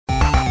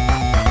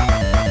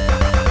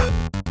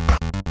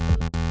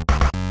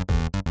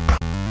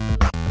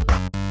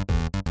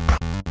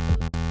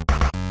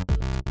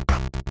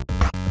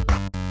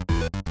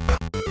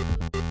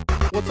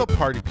up,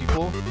 party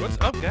people? What's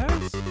up,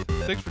 guys?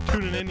 Thanks for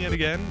tuning in yet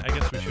again. I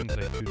guess we shouldn't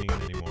say tuning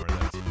in anymore.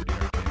 That's pretty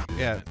archaic.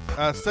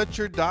 Yeah, set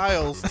your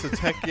dials to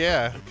Tech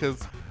Yeah,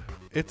 because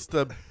it's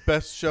the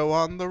best show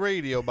on the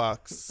radio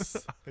box.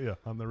 Yeah,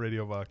 on the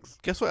radio box.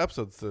 Guess what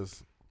episode this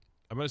is?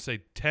 I'm going to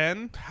say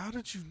 10. How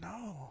did you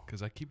know?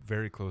 Because I keep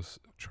very close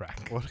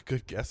track. What a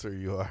good guesser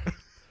you are.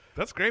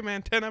 That's great,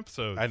 man. 10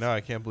 episodes. I know.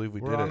 I can't believe We're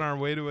did it. on our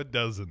way to a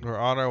dozen. We're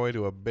on our way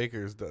to a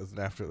baker's dozen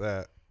after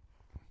that.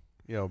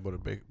 You know, but a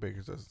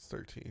baker's dozen's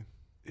 13.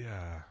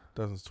 Yeah.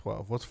 Dozen's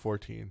 12. What's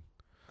 14?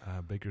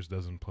 Baker's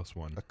dozen plus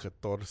one. A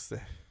 14.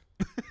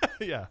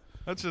 Yeah.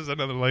 That's just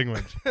another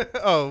language.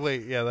 Oh,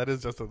 wait. Yeah, that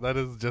is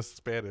just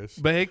Spanish.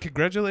 But hey,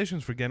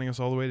 congratulations for getting us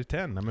all the way to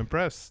 10. I'm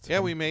impressed.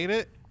 Yeah, we made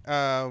it.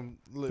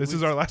 This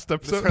is our last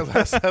episode. This is our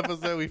last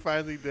episode. We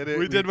finally did it.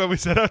 We did what we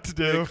set out to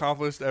We do.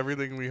 accomplished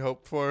everything we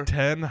hoped for.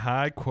 10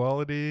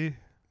 high-quality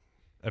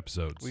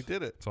episodes. We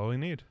did it. That's all we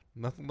need.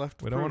 Nothing left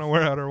to We don't prove. want to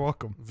wear out our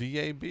welcome.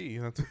 VAB.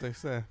 That's what they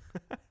say.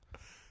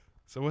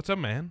 So what's up,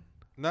 man?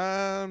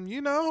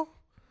 You know,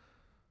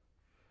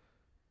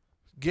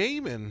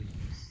 gaming.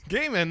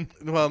 Gaming?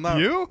 Well, not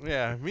You?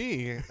 Yeah,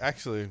 me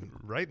actually.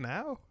 Right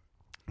now?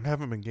 I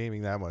haven't been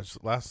gaming that much.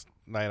 Last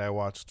night I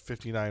watched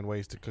 59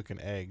 Ways to Cook an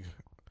Egg.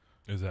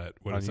 Is that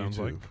what on it sounds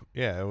YouTube. like?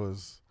 Yeah, it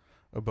was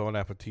a Bon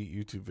Appetit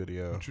YouTube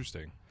video.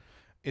 Interesting.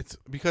 It's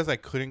because I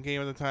couldn't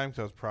game at the time because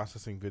I was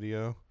processing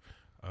video.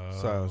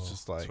 So I was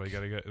just like, so you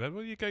gotta get that.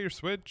 Well, you got your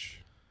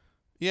Switch.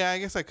 Yeah, I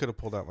guess I could have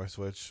pulled out my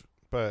Switch,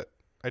 but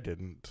I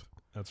didn't.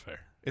 That's fair.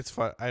 It's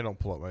fun. I don't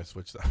pull out my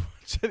Switch that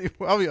much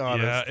anymore. I'll be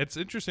honest. Yeah, it's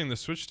interesting. The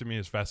Switch to me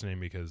is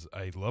fascinating because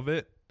I love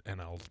it and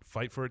I'll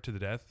fight for it to the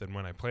death. And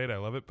when I play it, I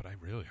love it, but I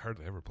really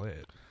hardly ever play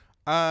it.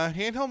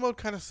 Handheld mode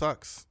kind of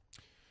sucks.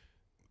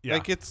 Yeah,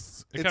 like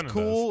it's kinda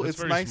cool. does. It's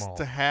very nice small.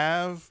 to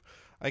have.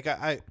 Like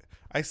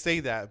I say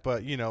that,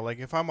 but you know, like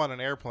if I'm on an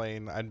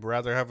airplane, I'd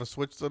rather have a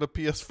Switch than a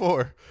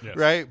PS4, Yes.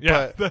 right?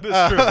 Yeah, but, that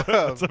is true.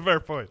 That's a fair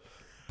point.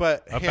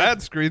 But A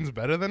bad screen's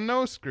better than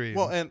no screen.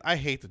 Well, and I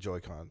hate the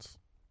Joy-Cons.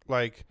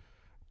 Like,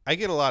 I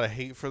get a lot of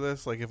hate for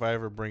this. Like, if I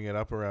ever bring it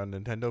up around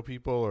Nintendo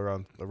people or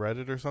on the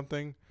Reddit or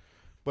something.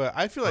 But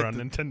I feel like on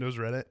Nintendo's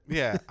Reddit.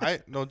 Yeah,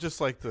 just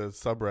like the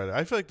subreddit.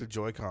 I feel like the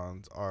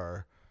Joy-Cons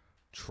are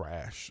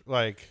trash.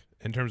 Like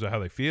In terms of how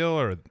they feel,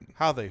 or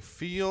how they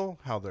feel,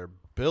 how they're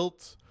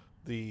built,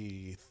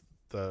 the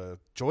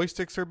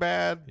joysticks are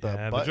bad. Yeah,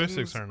 The the buttons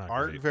joysticks are not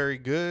aren't great. very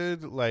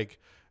good. Like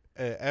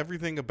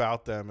everything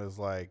about them is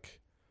like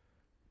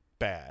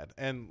bad.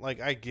 And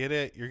like I get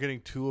it. You're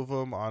getting two of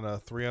them on a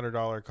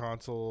 $300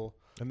 console.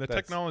 and the That's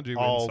technology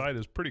all- inside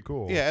is pretty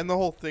cool. Yeah, and the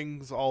whole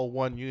thing's all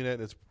one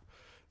unit. It's,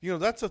 you know,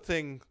 that's a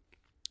thing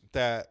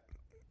that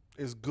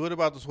is good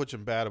about the Switch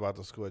and bad about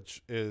the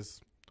Switch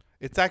is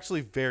it's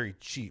actually very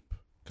cheap.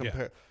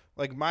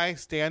 Like my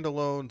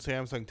standalone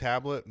Samsung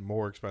tablet,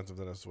 more expensive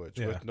than a Switch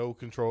with no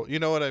control. You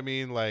know what I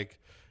mean? Like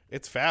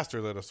it's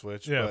faster than a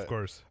Switch. Yeah, but, of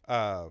course.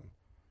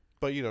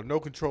 But you know, no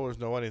controllers,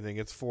 no anything.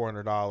 It's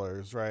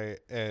 $400, right?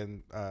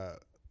 And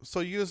so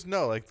you just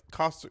know, like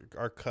costs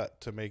are cut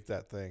to make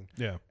that thing.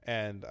 Yeah.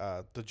 And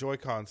the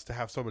Joy-Cons, to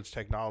have so much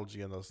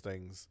technology in those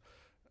things,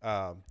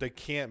 they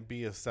can't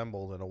be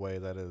assembled in a way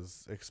that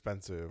is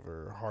expensive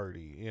or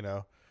hardy, you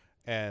know?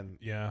 And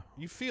Yeah.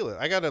 you feel it.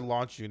 I got a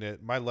launch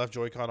unit. My left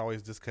Joy-Con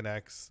always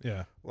disconnects.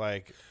 Yeah.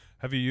 Like,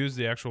 Have you used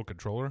the actual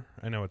controller?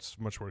 I know it's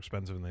much more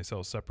expensive and they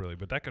sell separately,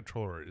 but that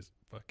controller is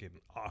fucking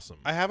awesome.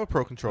 I have a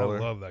Pro controller. I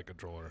love that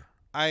controller.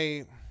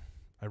 I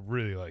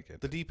really like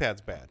it. The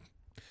D-pad's bad.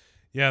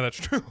 Yeah, that's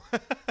true.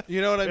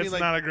 You know what I mean? It's Like,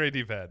 not a great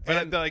D-pad. But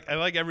and- I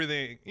like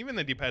everything. Even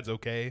the D-pad's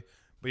okay,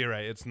 but you're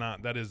right. It's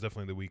not. That is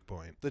definitely the weak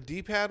point. the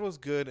D-pad was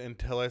good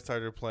until I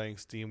started playing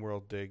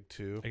SteamWorld Dig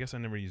 2. I guess I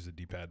never used a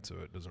D-pad, so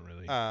it doesn't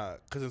really.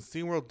 Because in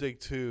SteamWorld Dig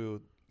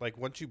 2, like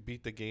once you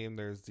beat the game,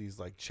 there's these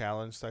like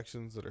challenge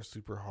sections that are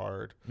super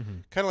hard.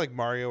 Mhm. Kind of like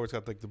Mario, where it's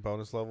got like the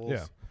bonus levels.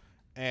 Yeah.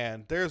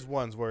 And there's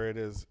ones where it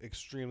is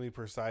extremely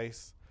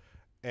precise.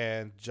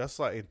 And just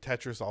like in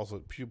Tetris, also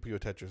Puyo Puyo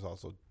Tetris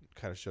also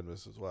kind of showed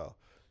this as well.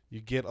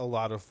 You get a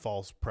lot of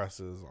false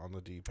presses on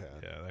the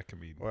D-pad. Yeah, that can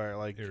be Where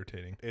like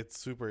irritating. it's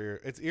super.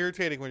 It's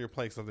irritating when you're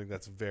playing something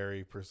that's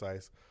very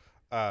precise.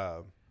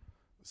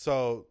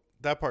 So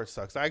that part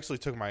sucks. I actually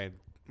took mine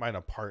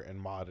apart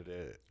and modded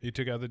it. You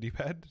took out the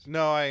D-pad?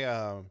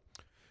 No,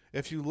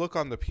 if you look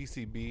on the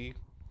PCB,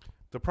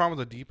 the problem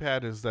with the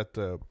D-pad is that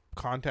the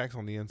contacts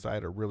on the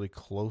inside are really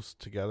close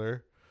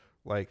together.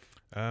 Like,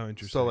 Oh,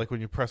 interesting. so like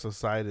when you press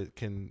aside, it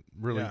can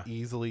really Yeah.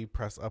 easily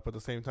press up at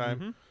the same time.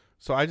 Mhm.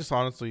 So I just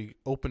honestly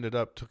opened it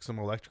up, took some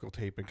electrical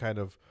tape, and kind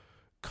of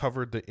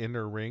covered the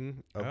inner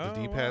ring of the Oh,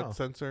 D-pad wow.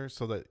 sensor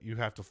so that you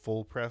have to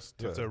full press.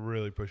 You have to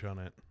really push on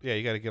it. Yeah,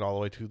 you got to get all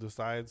the way to the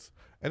sides,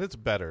 and it's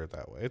better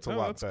that way. It's a Oh,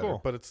 lot that's better,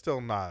 cool. but it's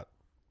still not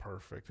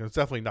perfect. And it's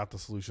definitely not the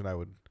solution I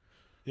would.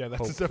 Yeah, Hope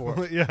that's for.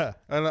 definitely yeah.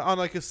 And on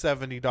like a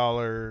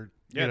 $70,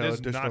 Yeah, it is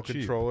additional not cheap.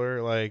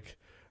 controller, like,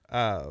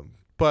 but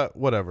But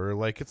whatever.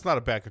 Like, it's not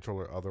a bad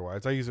controller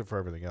otherwise. I use it for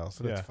everything else,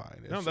 and it's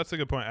fine. No, that's a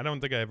good point. I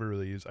don't think I ever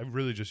really use. I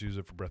really just use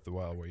it for Breath of the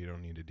Wild, where you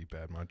don't need a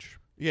D-pad much.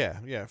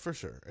 Yeah, for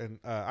sure. And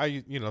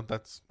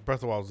that's Breath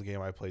of the Wild is the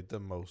game I played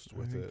the most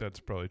with I think it. that's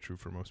probably true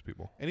for most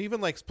people. And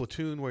even like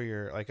Splatoon, where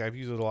you're like, I've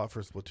used it a lot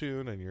for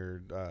Splatoon, and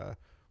you're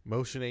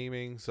motion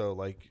aiming. So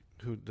like,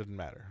 who didn't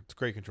matter? It's a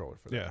great controller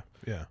for that.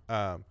 Yeah.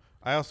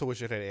 I also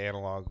wish it had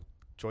analog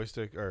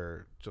joystick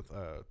or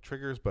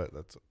triggers, but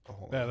that's a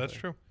whole. Yeah, that's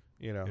true.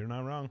 You know, you're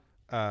not wrong.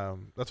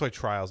 That's why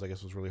Trials, I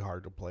guess, was really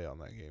hard to play on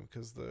that game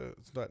because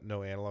it's not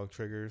no analog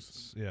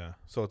triggers. Yeah.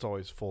 So it's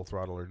always full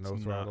throttle or no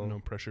throttle. No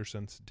pressure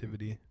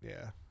sensitivity.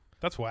 Yeah.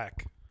 That's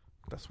whack.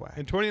 That's whack.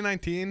 In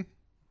 2019.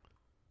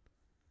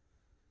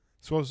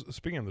 So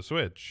speaking of the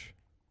Switch,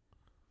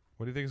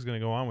 what do you think is going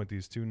to go on with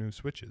these 2 new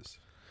Switches?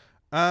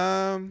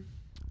 I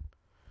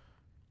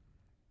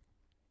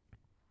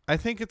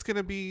think it's going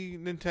to be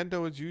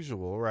Nintendo as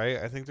usual, right?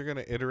 I think they're going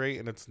to iterate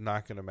and it's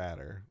not going to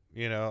matter.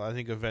 You know, I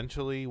think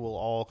eventually we'll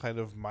all kind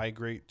of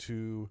migrate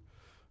to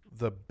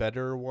the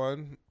better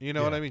one. You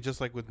know what I mean? Just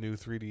like with new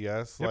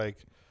 3DS. Yep.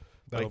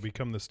 That'll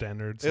become the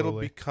standard slowly. It'll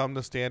become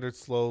the standard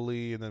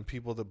slowly, and then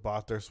people that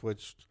bought their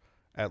Switch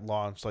at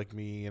launch like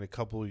me in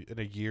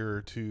a year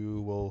or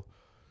two will,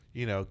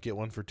 you know, get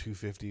one for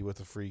 $250 with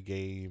a free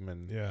game,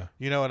 and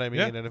you know what I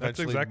mean. Yeah, and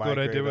eventually that's exactly what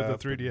I did with the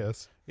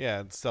 3DS.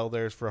 And sell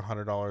theirs for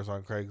 $100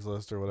 on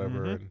Craigslist or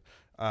whatever.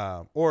 Mm-hmm.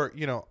 And or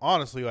you know,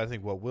 honestly, I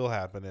think what will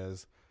happen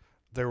is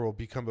there will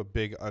become a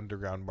big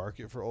underground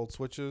market for old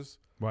Switches.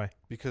 Why?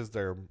 Because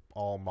they're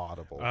all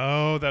moddable.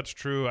 Oh, that's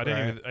true. I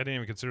didn't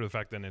even consider the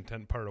fact that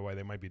intent part of why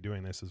they might be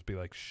doing this is be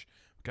like,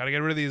 got to get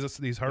rid of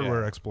these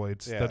hardware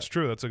exploits. Yeah. That's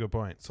true. That's a good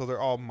point. So they're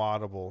all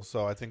moddable.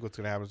 So I think what's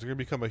going to happen is they're going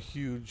to become a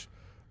huge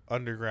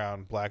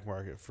underground black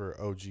market for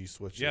OG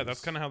Switches. Yeah,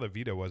 that's kind of how the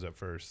Vita was at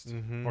first,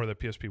 or the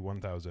PSP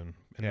 1000. And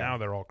now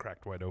they're all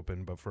cracked wide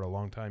open. But for a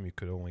long time, you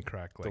could only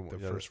crack like the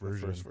first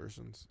version. The first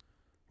versions.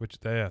 Which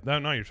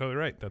no, you're totally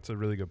right. That's a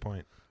really good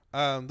point.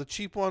 The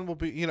cheap one will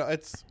be, you know,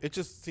 it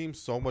just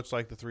seems so much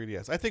like the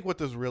 3DS. I think what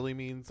this really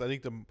means, I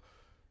think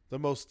the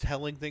most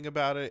telling thing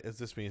about it is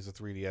this means the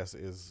 3DS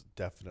is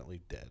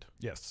definitely dead.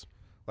 Yes.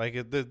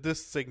 Like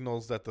this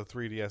signals that the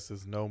 3DS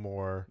is no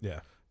more.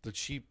 Yeah. The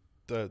cheap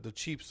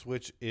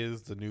Switch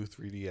is the new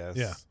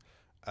 3DS.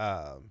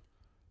 Yeah.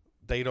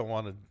 They don't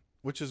want to,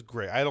 which is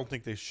great. I don't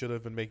think they should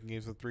have been making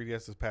games with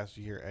 3DS this past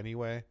year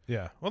anyway.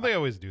 Yeah. Well, they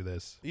always do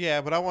this.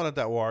 Yeah, but I wanted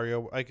that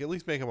Wario. Like, at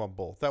least make them on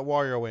both. That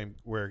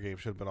WarioWare game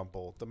should have been on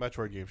both. The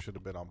Metroid game should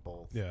have been on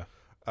both. Yeah.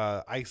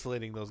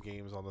 Isolating those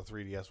games on the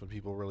 3DS when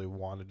people really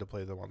wanted to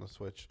play them on the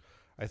Switch,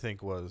 I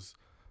think was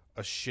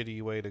a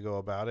shitty way to go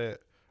about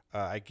it.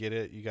 I get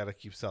it. You got to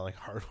keep selling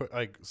hardware,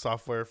 like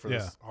software for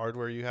this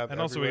hardware you have.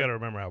 And also, we got to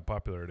remember how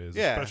popular it is,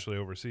 especially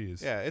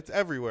overseas. Yeah, it's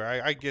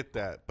everywhere. I get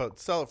that, but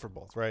sell it for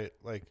both, right?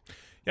 Like,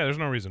 yeah, there's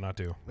no reason not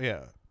to.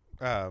 Yeah,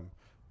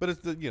 but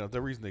it's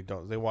the reason they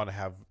don't. They wanted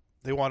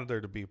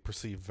there to be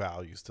perceived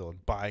value still in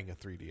buying a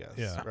 3DS.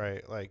 Yeah.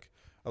 Right. Like,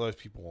 otherwise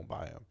people won't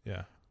buy them.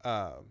 Yeah.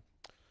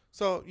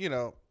 So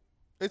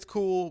it's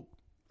cool.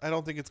 I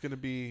don't think it's going to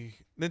be.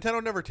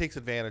 Nintendo never takes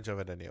advantage of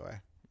it anyway.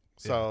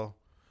 So.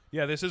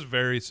 Yeah, this is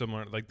very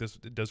similar. Like this,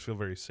 it does feel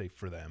very safe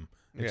for them.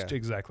 It's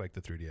exactly like the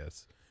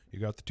 3DS. You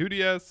got the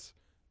 2DS,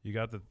 you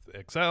got the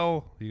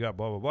XL, you got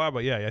blah blah blah.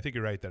 But yeah, I think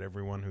you're right that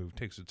everyone who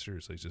takes it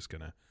seriously is just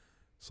gonna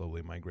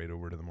slowly migrate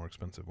over to the more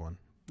expensive one.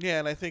 Yeah,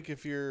 and I think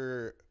if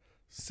you're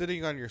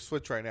sitting on your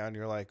Switch right now and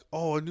you're like,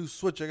 "Oh, a new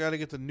Switch! I got to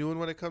get the new one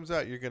when it comes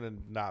out," you're gonna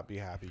not be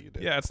happy you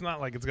did. Yeah, it's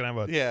not like it's gonna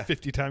have a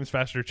 50 times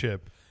faster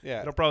chip. Yeah,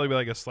 it'll probably be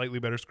like a slightly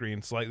better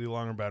screen, slightly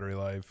longer battery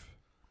life.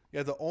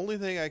 Yeah, the only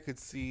thing I could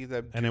see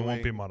them and it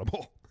won't be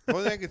moddable. The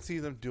only thing I could see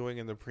them doing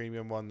in the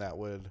premium one that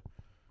would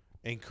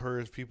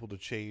encourage people to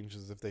change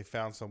is if they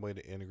found some way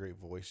to integrate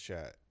voice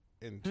chat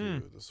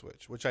into the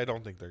Switch, which I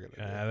don't think they're going to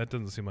do. That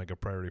doesn't seem like a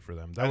priority for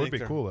them. That would be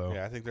cool, though.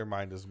 Yeah, I think their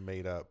mind is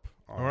made up.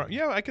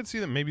 I could see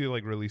them maybe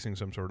like releasing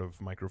some sort of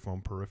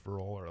microphone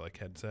peripheral or like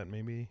headset,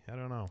 maybe. I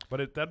don't know.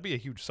 But that'd be a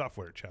huge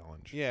software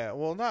challenge. Yeah,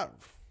 well, not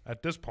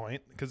at this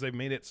point because they've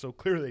made it so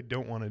clear they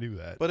don't want to do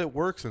that. But it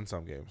works in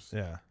some games.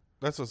 Yeah.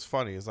 That's what's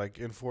funny is like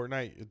in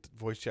Fortnite,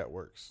 voice chat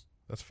works.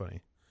 That's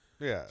funny.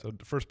 Yeah. So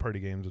first party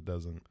games, it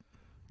doesn't.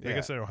 Yeah. I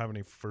guess I don't have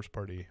any first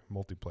party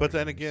multiplayer. But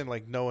then again,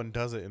 like no one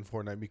does it in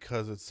Fortnite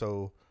because it's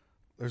so.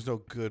 There's no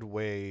good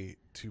way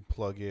to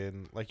plug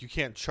in. Like you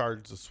can't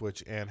charge the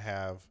Switch and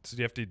have. So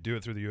do you have to do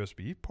it through the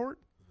USB port?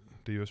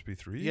 The USB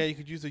 3? Yeah, you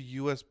could use a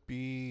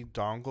USB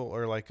dongle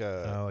or like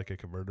a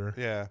converter.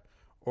 Yeah,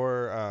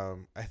 or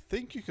I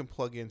think you can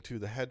plug into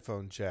the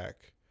headphone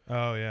jack.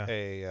 Oh yeah.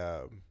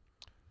 A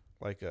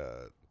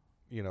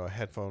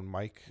headphone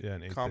mic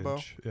an combo.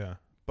 Inch. Yeah.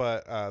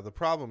 But the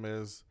problem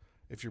is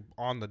if you're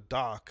on the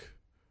dock,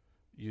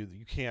 you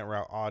can't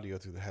route audio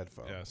through the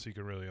headphone. Yeah, so you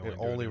can really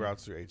only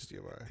routes through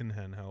HDMI. In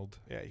handheld.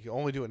 Yeah, you can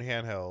only do it in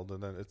handheld,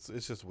 and then it's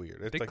just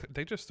weird.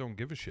 They just don't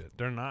give a shit.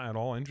 They're not at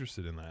all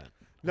interested in that.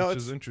 No, which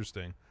is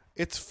interesting.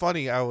 It's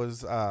funny. I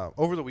was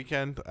over the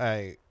weekend.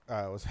 I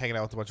was hanging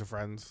out with a bunch of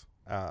friends,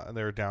 and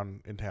they were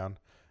down in town,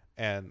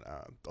 and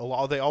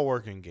they all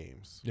work in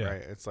games, Yeah.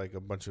 right? It's like a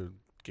bunch of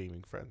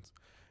gaming friends,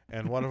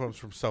 and one of them's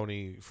from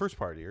Sony first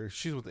party, or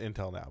she's with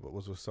Intel now, but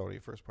was with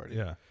Sony first party.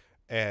 Yeah.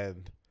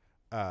 And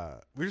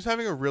we're just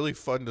having a really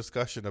fun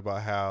discussion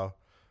about how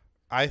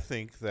I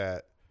think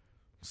that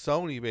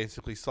Sony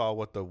basically saw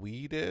what the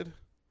Wii did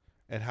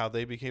and how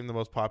they became the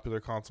most popular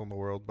console in the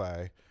world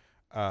by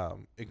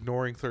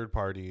ignoring third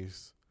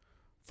parties,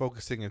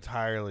 focusing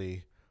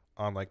entirely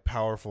on like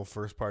powerful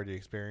first party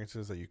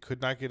experiences that you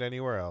could not get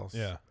anywhere else.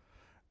 Yeah.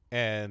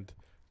 And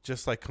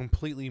just like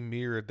completely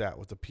mirrored that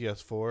with the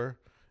PS4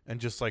 and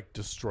just like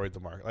destroyed the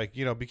market. Like,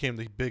 became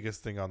the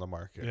biggest thing on the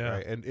market,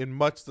 right? And in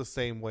much the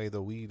same way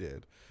the Wii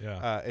did.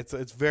 Yeah.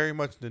 It's very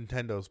much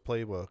Nintendo's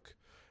playbook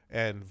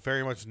and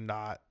very much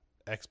not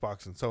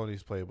Xbox and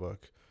Sony's playbook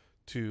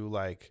to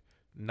like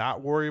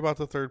not worry about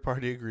the third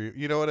party agreement.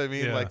 You know what I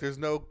mean? Yeah. Like there's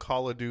no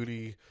Call of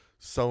Duty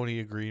Sony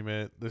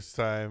agreement this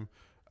time.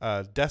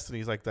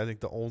 Destiny's like I think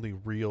the only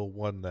real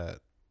one that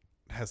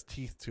has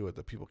teeth to it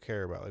that people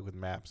care about, like with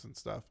maps and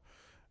stuff.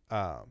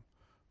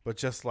 But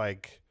just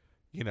like,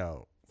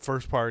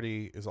 first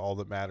party is all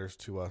that matters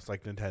to us,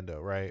 like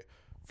Nintendo, right?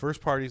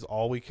 First party is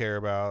all we care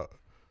about.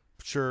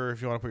 Sure,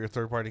 if you want to put your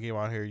third party game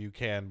on here, you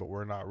can, but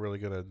we're not really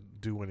going to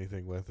do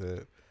anything with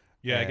it.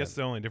 Yeah, I guess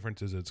the only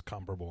difference is it's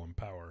comparable in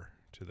power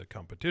to the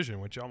competition,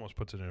 which almost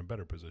puts it in a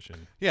better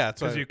position. Yeah,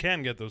 because you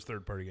can get those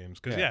third-party games.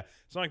 Because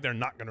it's not like they're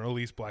not going to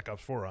release Black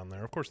Ops 4 on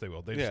there. Of course they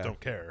will. They just don't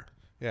care.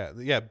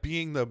 Yeah.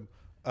 Being the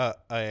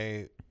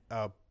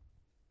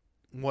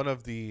one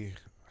of the,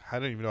 I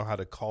don't even know how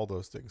to call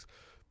those things.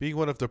 Being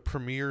one of the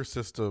premier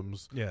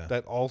systems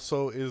that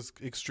also is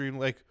extreme,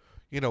 like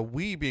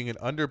we being an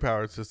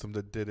underpowered system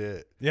that did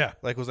it. Yeah,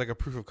 like was like a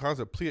proof of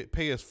concept.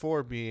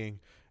 PS4 being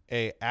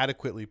a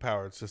adequately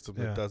powered system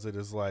that does it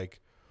is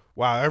like,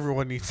 wow,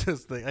 everyone needs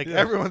this thing. Like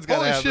everyone's got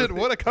to have shit,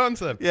 what a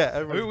concept.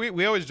 Yeah,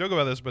 we always joke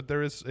about this, but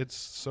it's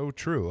so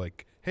true.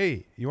 Like,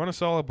 hey, you want to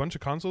sell a bunch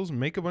of consoles?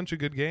 Make a bunch of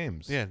good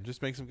games. Yeah,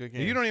 just make some good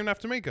games. You don't even have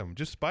to make them.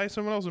 Just buy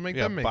someone else and make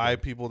them make buy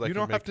them. people that you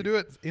don't have to do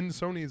it in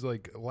Sony's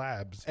like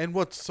labs. And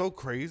what's so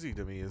crazy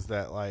to me is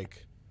that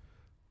like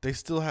they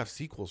still have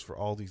sequels for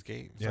all these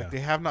games. Yeah. Like they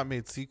have not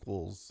made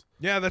sequels.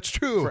 Yeah, that's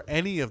true. For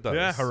any of those.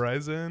 Yeah,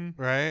 Horizon.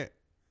 Right?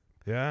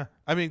 Yeah.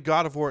 I mean,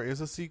 God of War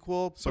is a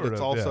sequel, but it's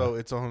also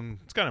its own.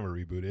 It's kind of a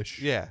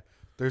reboot-ish. Yeah.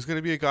 There's going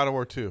to be a God of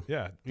War 2.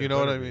 Yeah. You know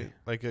what I mean?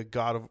 Like a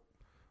God of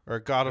War.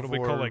 It'll be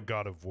called like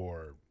God of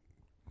War.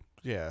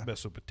 Yeah.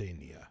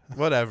 Mesopotamia.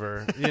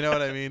 Whatever. You know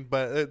what I mean?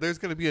 But there's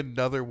going to be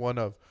another one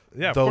of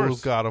those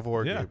course. God of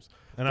War games.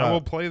 And I will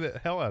play the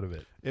hell out of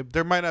it.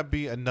 There might not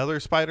be another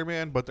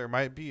Spider-Man, but there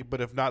might be. But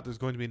if not, there's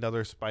going to be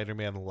another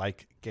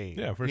Spider-Man-like game.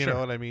 Yeah, for sure. You know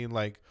what I mean?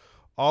 Like,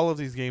 all of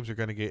these games are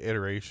going to get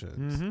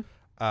iterations.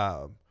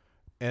 Mm-hmm.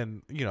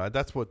 And,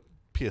 that's what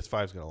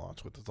PS5 is going to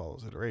launch with, is all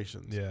those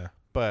iterations. Yeah.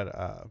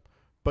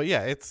 But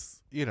yeah,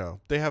 it's,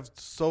 they have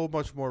so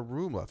much more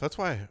room left. That's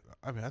why,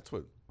 that's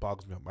what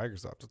bogs me up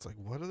Microsoft. It's like,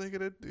 what are they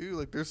going to do?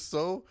 Like, there's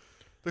so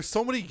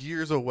many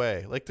years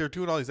away. Like, they're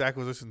doing all these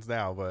acquisitions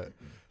now, but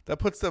that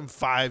puts them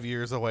 5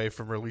 years away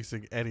from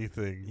releasing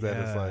anything that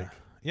is like.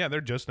 Yeah,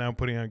 they're just now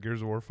putting out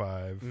Gears of War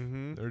 5.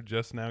 Mm-hmm. They're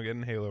just now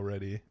getting Halo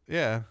ready.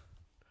 Yeah.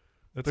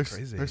 That's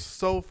crazy. They're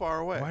so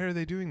far away. Why are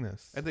they doing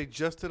this? And they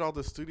just did all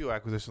the studio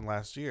acquisition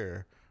last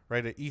year,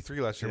 right? At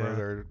E3 last year,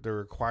 where they're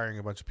acquiring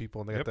a bunch of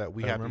people, and they got that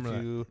We Happy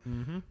Few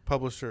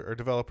publisher or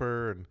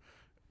developer, and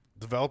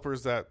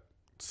developers that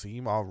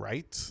seem all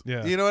right.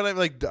 Yeah. You know what I mean?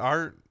 Like,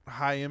 aren't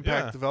high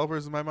impact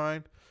developers in my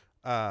mind.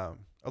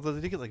 Although they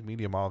did get like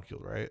Media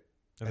Molecule, right?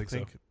 I think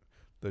so.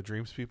 The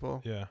Dreams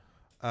people. Yeah.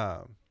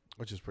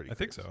 Which is pretty. I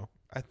think so.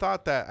 I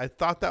thought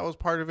that was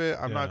part of it.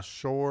 I'm not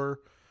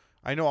sure.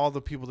 I know all the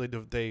people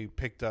they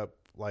picked up,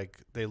 like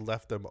they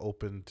left them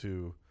open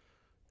to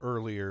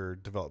earlier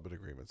development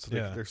agreements. So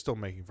they're still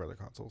making for other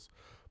consoles.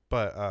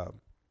 But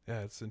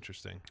yeah, it's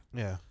interesting.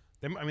 Yeah.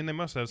 They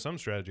must have some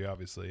strategy,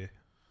 obviously.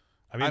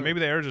 Maybe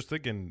they are just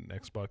thinking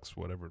Xbox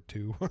whatever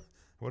 2.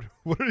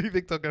 What do you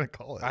think they're gonna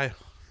call it?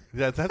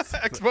 That's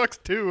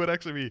Xbox 2 would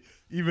actually be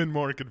even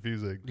more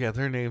confusing. Yeah,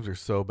 their names are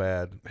so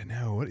bad. I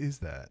know. What is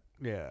that?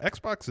 Yeah.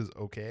 Xbox is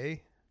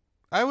okay.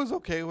 I was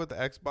okay with the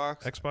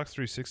Xbox. Xbox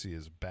 360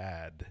 is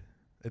bad.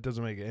 It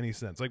doesn't make any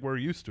sense. Like, we're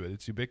used to it.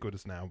 It's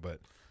ubiquitous now, but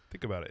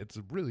think about it. It's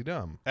really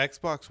dumb.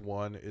 Xbox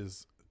One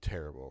is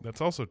terrible.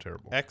 That's also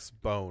terrible.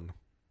 Xbone.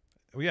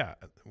 Well, yeah.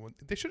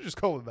 They should just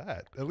call it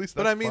that. At least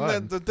that's But I mean,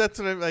 fun. that's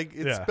what I'm like.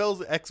 It spells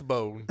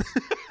Xbone.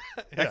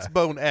 Yeah.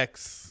 Xbone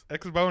X.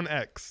 Xbone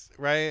X.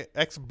 Right?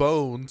 X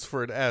bones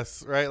for an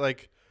S, right?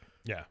 Like,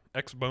 yeah.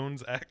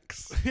 Xbones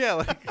X. Yeah,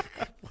 like,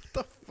 what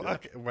the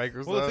fuck,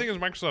 Microsoft? Well, the thing is,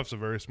 Microsoft's a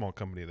very small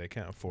company. They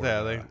can't afford.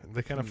 Yeah,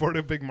 they can't afford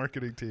a big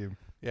marketing team.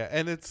 Yeah,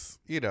 and it's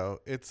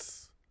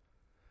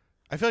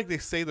I feel like they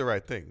say the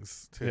right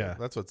things too. Yeah,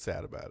 that's what's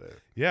sad about it.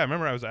 Yeah, I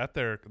remember I was at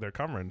their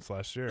conference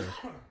last year,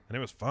 and it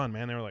was fun,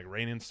 man. They were like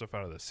raining stuff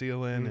out of the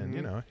ceiling,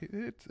 and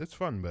it's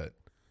fun. But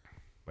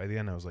by the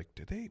end, I was like,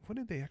 what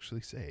did they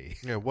actually say?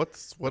 Yeah, what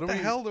the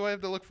hell do I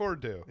have to look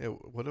forward to? Yeah,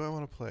 what do I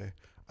want to play?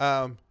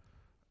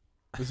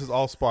 This is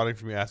all spawning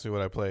for me. Ask me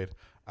what I played.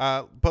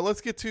 But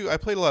let's get to. I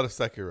played a lot of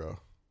Sekiro,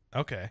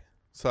 Okay.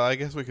 so I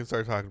guess we can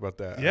start talking about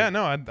that. Yeah,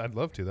 no, I'd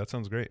love to. That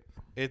sounds great.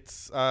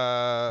 It's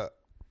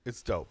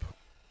dope.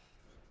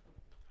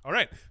 All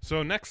right.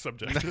 So next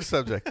subject. Next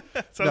subject.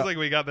 Sounds like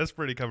we got this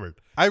pretty covered.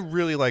 I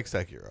really like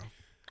Sekiro.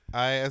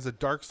 As a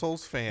Dark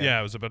Souls fan. Yeah,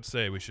 I was about to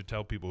say we should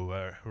tell people who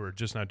are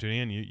just now tuning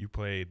in. You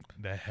played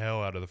the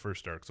hell out of the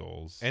first Dark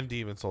Souls And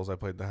Demon Souls I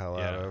played the hell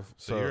out of.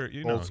 So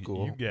you're old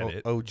school. You get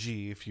it. OG,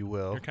 if you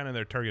will. You're kind of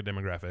their target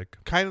demographic.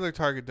 Kind of their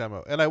target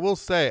demo. And I will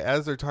say,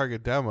 as their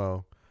target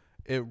demo,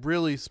 it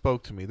really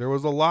spoke to me. There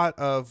was a lot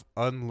of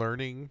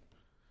unlearning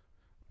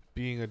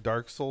being a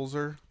Dark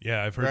Soulser.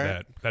 Yeah, I've heard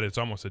right? that it's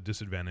almost a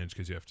disadvantage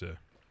because you have to.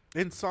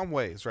 In some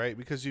ways, right?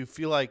 Because you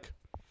feel like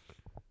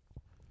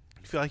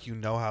you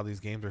know how these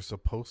games are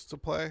supposed to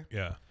play.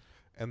 Yeah.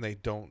 And they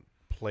don't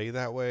play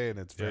that way, and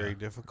it's very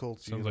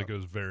difficult. Sounds like it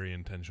was very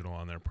intentional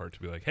on their part to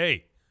be like,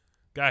 hey,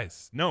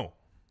 guys, no.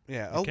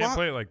 Yeah, you can't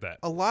play it like that.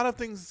 A lot of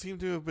things seem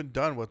to have been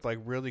done with like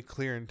really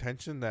clear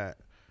intention that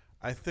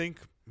I think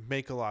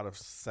make a lot of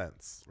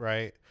sense,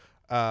 right?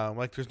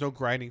 Like there's no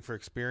grinding for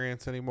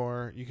experience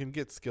anymore. You can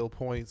get skill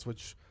points,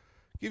 which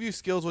give you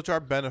skills which are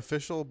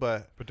beneficial,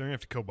 but don't you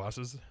have to kill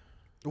bosses?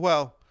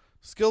 Well,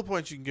 skill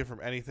points you can get from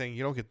anything.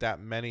 You don't get that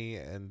many,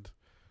 and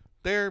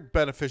they're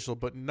beneficial,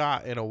 but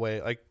not in a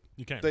way like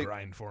you can't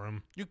grind for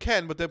them. You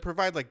can, but they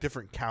provide like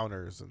different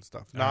counters and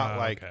stuff, not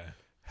like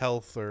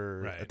health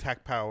or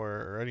attack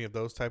power or any of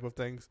those type of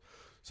things.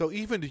 So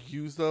even to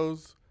use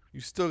those, you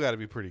still got to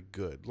be pretty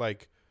good.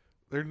 Like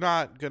they're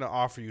not going to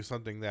offer you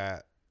something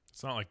that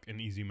it's not like an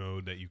easy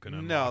mode that you can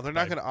unlock. No, they're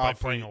not going to offer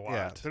playing a lot.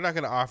 Yeah, they're not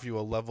going to offer you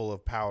a level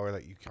of power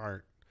that you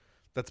can't.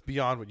 That's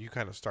beyond what you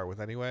kind of start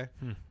with anyway.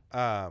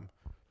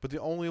 But the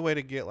only way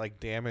to get like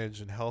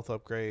damage and health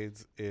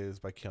upgrades is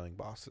by killing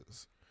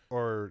bosses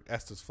or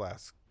Estus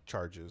Flask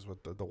charges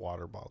with the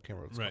water bottle. Can't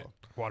remember what it's called.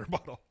 Water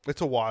bottle.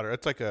 It's a water.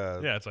 It's like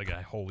a it's like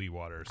a holy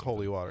water. Or something.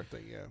 Holy water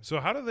thing. Yeah. So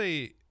how do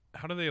they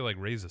like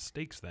raise the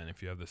stakes then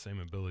if you have the same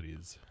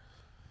abilities?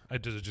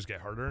 Does it just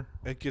get harder?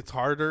 It gets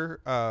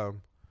harder.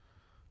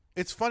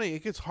 It's funny.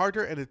 It gets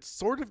harder and it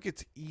sort of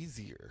gets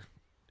easier.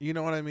 You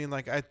know what I mean?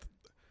 Like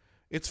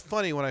it's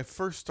funny when I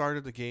first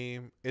started the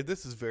game.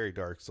 This is very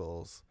Dark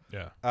Souls.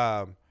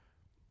 Yeah.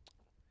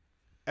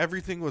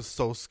 Everything was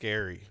so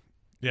scary.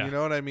 Yeah. You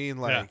know what I mean?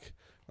 Like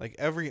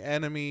every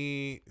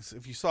enemy,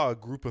 if you saw a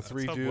group of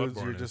three dudes,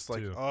 Bloodborne you're just like,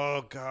 too.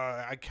 oh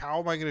god, how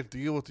am I going to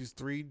deal with these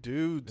three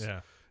dudes?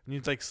 Yeah. And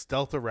you'd like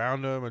stealth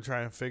around them and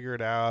try and figure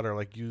it out, or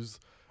like use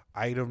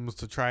items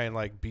to try and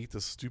like beat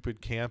the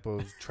stupid camp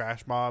of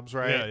trash mobs,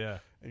 right? Yeah, yeah.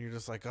 And you're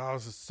just like, oh,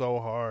 this is so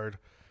hard.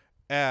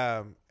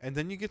 And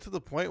then you get to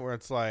the point where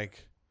it's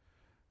like,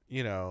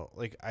 you know,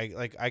 like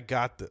I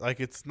got the like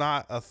it's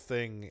not a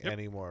thing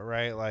anymore,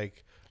 right?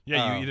 Like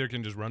yeah, you either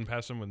can just run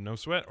past them with no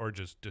sweat or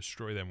just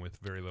destroy them with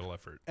very little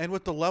effort. And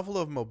with the level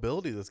of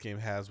mobility this game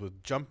has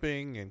with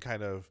jumping and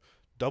kind of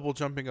double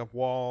jumping up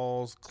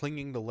walls,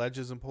 clinging to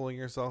ledges and pulling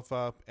yourself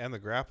up, and the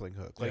grappling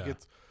hook, like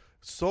it's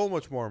so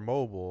much more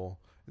mobile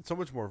and so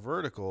much more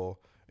vertical.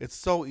 It's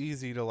so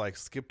easy to like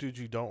skip dudes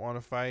you don't want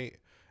to fight,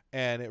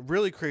 and it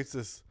really creates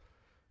this.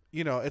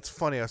 You know, it's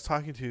funny. I was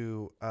talking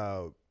to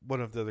one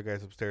of the other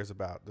guys upstairs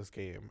about this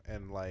game,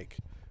 and like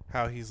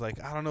how he's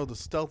like, I don't know, the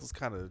stealth is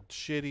kind of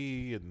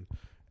shitty,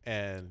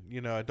 and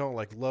you know, I don't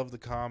like love the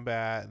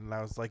combat. And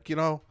I was like, you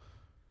know,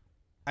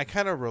 I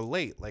kind of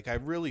relate. Like I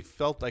really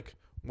felt like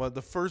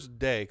the first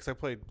day, because I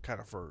played kind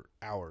of for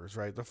hours,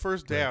 right? The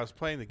first day I was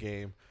playing the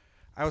game,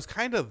 I was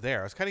kind of there.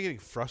 I was kind of getting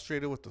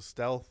frustrated with the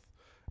stealth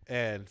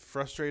and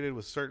frustrated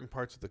with certain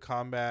parts of the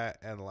combat,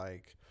 and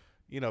like,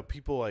 you know,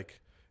 people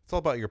like. It's all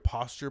about your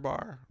posture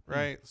bar,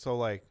 right? So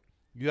like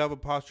you have a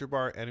posture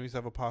bar, enemies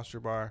have a posture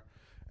bar,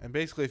 and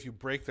basically if you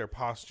break their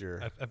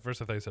posture, at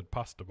first I thought you said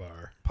pasta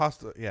bar.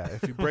 Pasta, yeah.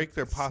 If you break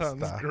their pasta,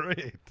 sounds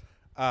great.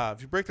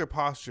 If you break their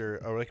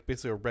posture, or like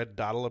basically a red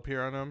dot will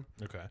appear on them.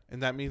 Okay.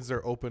 And that means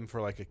they're open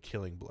for like a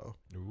killing blow.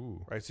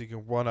 Ooh. Right. So you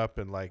can run up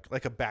and like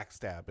a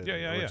backstab in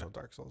the original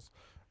Dark Souls,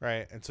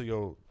 right? And so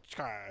you'll.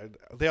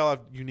 They all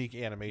have unique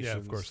animations. Yeah,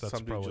 of course. That's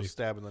some probably dudes just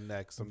stab in the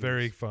neck. Some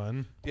very dudes,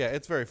 fun. Yeah,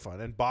 it's very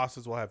fun. And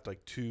bosses will have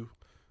like 2,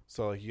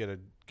 so like you gotta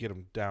get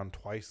them down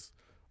twice,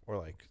 or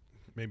like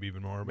maybe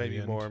even more.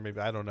 Maybe more. Maybe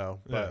I don't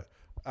know. Yeah.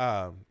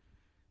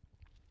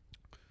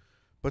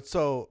 But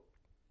so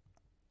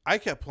I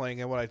kept playing,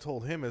 and what I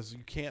told him is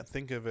you can't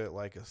think of it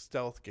like a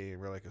stealth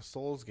game or like a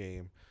Souls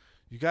game.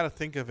 You got to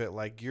think of it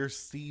like you're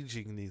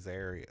sieging these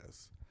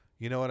areas.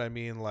 You know what I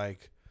mean?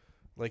 Like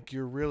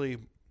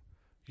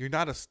you're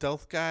not a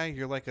stealth guy.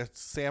 You're like a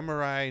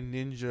samurai,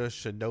 ninja,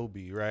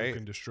 shinobi, right? Who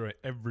can destroy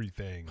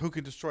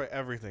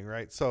everything.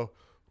 Right? So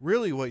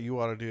really what you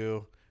want to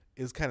do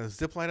is kind of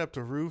zip line up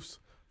to roofs,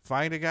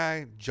 find a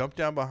guy, jump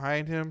down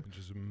behind him,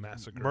 just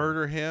massacre,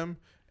 murder him,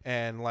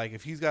 and like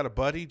if he's got a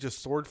buddy, just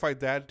sword fight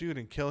that dude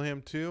and kill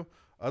him too.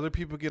 Other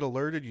people get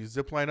alerted. You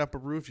zip line up a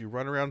roof, you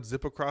run around,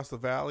 zip across the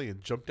valley,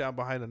 and jump down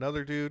behind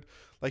another dude.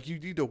 Like you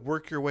need to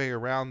work your way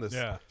around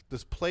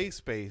this play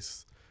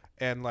space,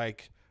 and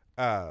like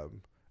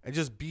and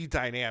just be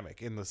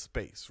dynamic in the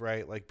space,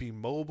 right? Like be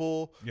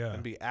mobile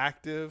and be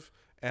active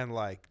and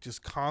like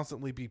just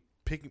constantly be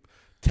picking.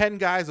 10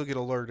 guys will get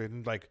alerted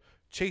and like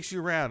chase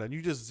you around, and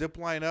you just zip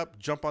line up,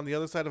 jump on the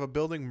other side of a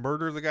building,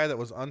 murder the guy that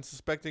was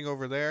unsuspecting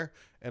over there.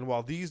 And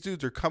while these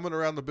dudes are coming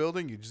around the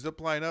building, you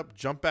zip line up,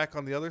 jump back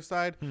on the other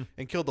side,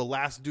 and kill the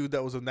last dude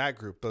that was in that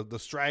group, the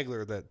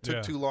straggler that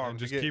took too long. And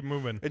just keep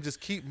moving. And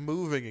just keep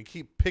moving and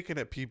keep picking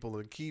at people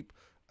and keep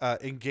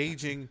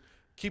engaging,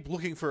 keep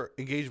looking for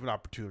engagement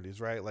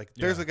opportunities, right? Like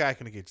there's a guy I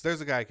can engage,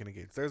 there's a guy I can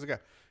engage, there's a guy.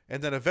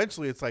 And then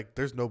eventually it's like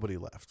there's nobody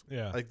left.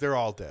 Yeah. Like they're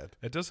all dead.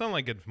 It does sound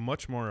like it's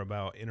much more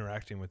about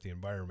interacting with the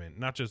environment,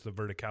 not just the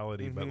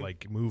verticality, but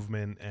like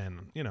movement.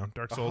 And, you know,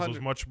 Dark Souls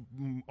was much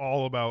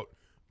all about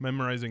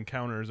memorizing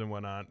counters and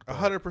whatnot.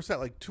 100%.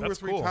 Like 2 or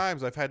 3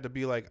 times I've had to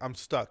be like, I'm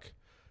stuck.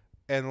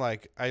 And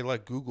like, I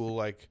like Google,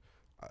 like,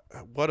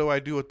 what do I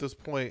do at this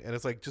point? And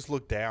it's like, just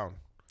look down.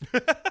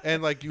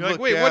 And like, you look like,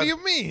 wait, down, what do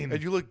you mean?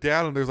 And you look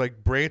down and there's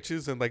like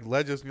branches and like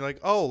ledges. And you're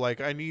like, oh,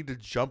 like I need to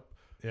jump.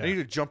 I need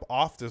to jump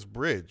off this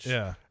bridge.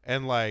 Yeah.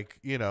 And like,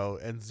 you know,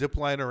 and zip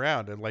line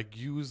around and like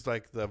use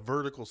like the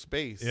vertical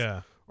space.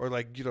 Yeah. Or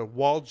like, you know,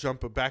 wall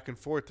jump back and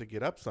forth to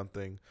get up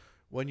something,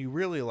 when you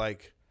really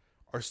like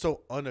are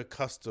so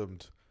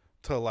unaccustomed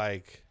to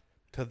like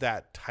to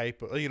that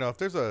type of, you know, if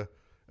there's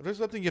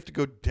something you have to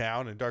go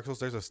down in Dark Souls,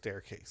 there's a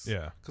staircase.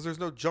 Yeah. Because there's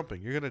no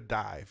jumping. You're gonna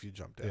die if you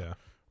jump down. Yeah.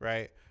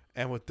 Right.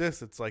 And with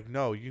this, it's like,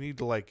 no, you need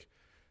to like,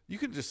 you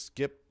can just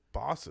skip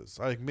bosses,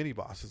 like mini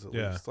bosses at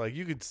least. Like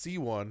you could see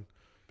one.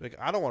 Like,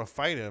 I don't want to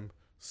fight him,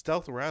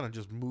 stealth around and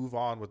just move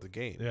on with the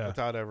game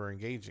without ever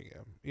engaging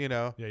him, you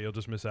know? Yeah, you'll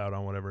just miss out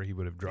on whatever he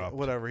would have dropped.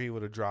 Whatever he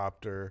would have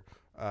dropped, or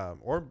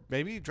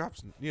maybe he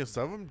drops, you know,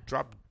 some of them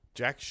drop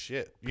jack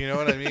shit, you know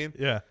what I mean?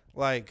 Yeah.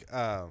 Like,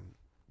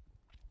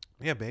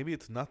 maybe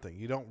it's nothing.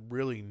 You don't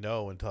really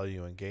know until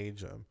you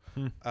engage them.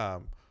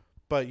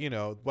 But, you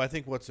know, I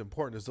think what's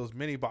important is those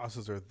mini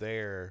bosses are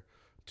there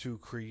to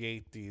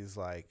create these,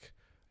 like,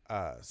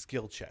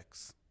 skill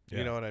checks. Yeah.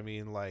 You know what I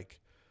mean? Like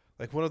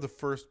one of the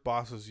first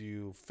bosses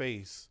you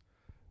face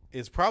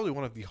is probably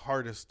one of the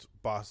hardest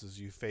bosses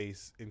you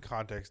face in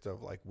context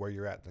of like where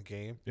you're at in the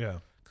game. Yeah.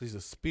 Because he's a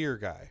spear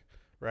guy,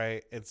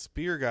 right? And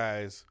spear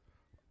guys,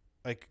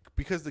 like,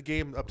 because the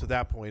game up to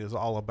that point is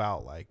all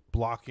about like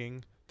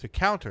blocking to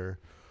counter.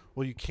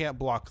 Well, you can't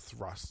block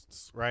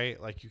thrusts, right?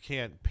 Like you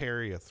can't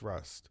parry a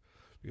thrust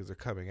because they're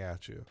coming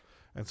at you.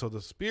 And so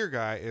the spear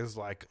guy is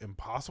like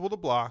impossible to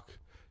block.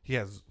 He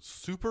has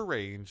super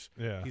range.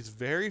 Yeah. He's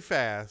very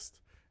fast.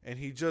 And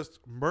he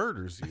just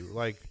murders you.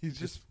 Like he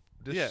just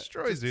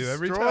destroys you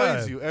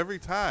every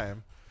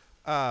time.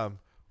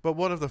 But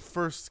one of the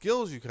first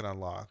skills you can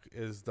unlock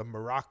is the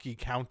Meraki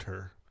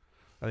counter.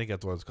 I think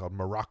that's what it's called.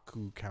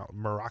 Meraki.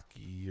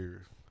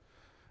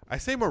 I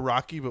say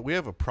Meraki, but we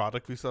have a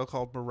product we sell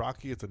called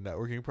Meraki. It's a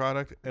networking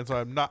product, and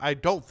so I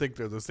don't think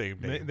they're the same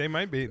name. They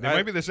might be. They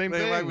might be the same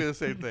thing. They might be the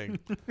same thing.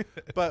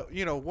 But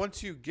you know,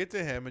 once you get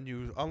to him and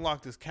you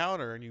unlock this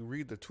counter and you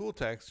read the tool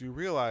text, you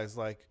realize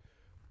like,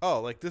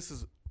 oh, like this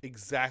is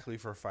exactly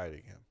for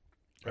fighting him,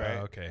 right?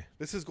 Okay.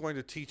 This is going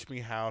to teach me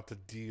how to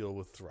deal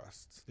with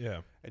thrusts.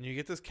 Yeah. And you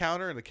get this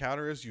counter, and the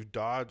counter is you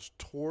dodge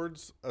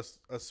towards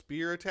a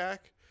spear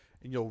attack,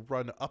 and you'll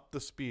run up the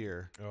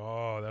spear.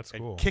 Oh, that's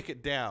and cool. Kick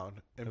it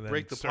down and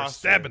break the posture.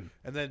 Stabbing.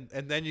 And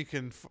then you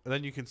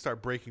can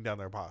start breaking down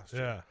their posture.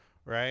 Yeah.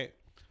 Right.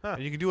 Huh.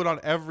 And you can do it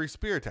on every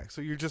spear attack. So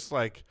you're just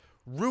like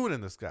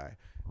ruining this guy.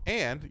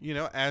 And you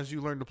know, as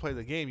you learn to play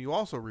the game, you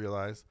also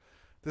realize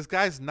this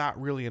guy's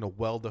not really in a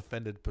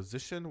well-defended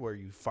position where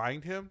you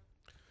find him.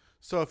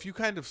 So if you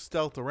kind of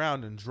stealth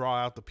around and draw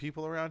out the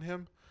people around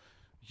him,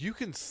 you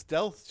can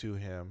stealth to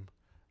him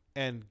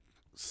and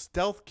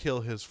stealth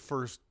kill his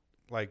first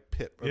like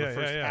pip or the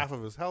first half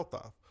of his health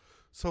off.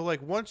 So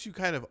like once you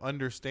kind of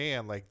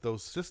understand like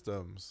those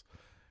systems,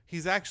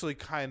 he's actually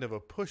kind of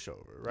a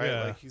pushover, right?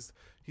 Yeah. Like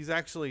he's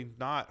actually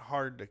not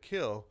hard to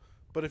kill.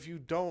 But if you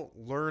don't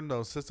learn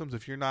those systems,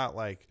 if you're not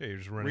like you're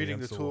just reading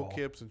the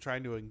toolkits and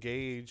trying to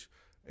engage.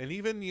 And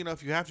even, you know,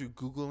 if you have to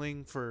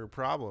Googling for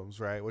problems,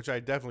 right, which I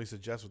definitely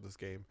suggest with this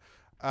game,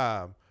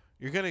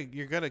 you're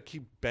gonna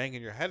keep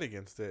banging your head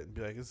against it and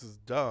be like, this is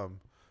dumb.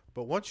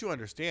 But once you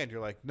understand,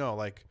 you're like, no,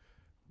 like,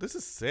 this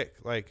is sick.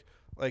 Like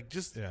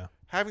just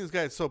having this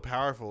guy that's so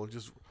powerful and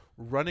just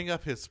running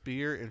up his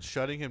spear and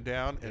shutting him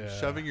down and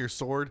shoving your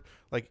sword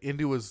like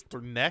into his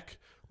neck,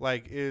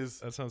 like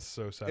that sounds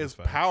so satisfying. Is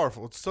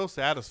powerful. It's so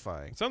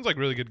satisfying. It sounds like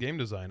really good game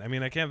design. I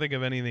mean, I can't think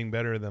of anything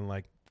better than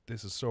like,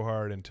 this is so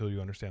hard until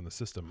you understand the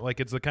system. Like,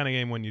 it's the kind of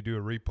game when you do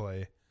a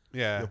replay,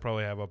 you'll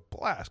probably have a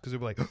blast because you'll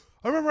be like,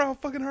 I remember how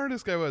fucking hard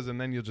this guy was,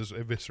 and then you'll just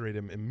eviscerate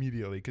him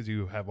immediately because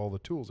you have all the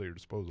tools at your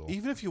disposal.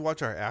 Even if you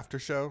watch our after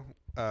show,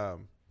 the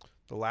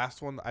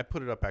last one, I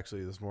put it up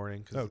actually this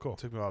morning because it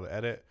took me a while to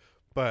edit,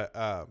 but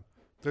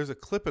there's a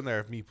clip in there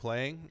of me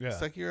playing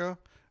Sekiro,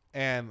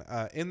 and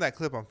in that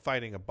clip I'm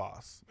fighting a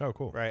boss. Oh,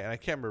 cool. Right, and I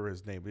can't remember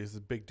his name, but he's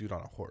a big dude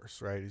on a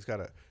horse, right?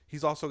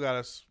 He's also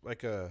got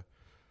like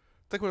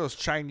one of those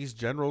Chinese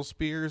general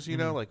spears, you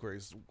know, like where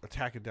he's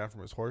attacking down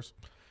from his horse.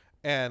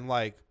 And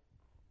like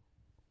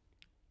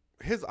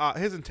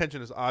his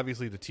intention is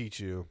obviously to teach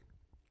you.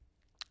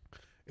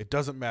 It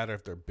doesn't matter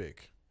if they're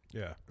big.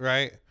 Yeah.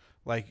 Right.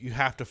 Like you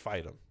have to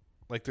fight them.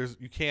 Like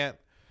you can't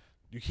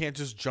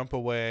just jump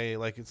away.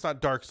 Like it's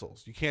not Dark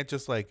Souls. You can't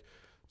just like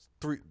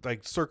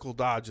circle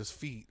dodge his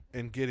feet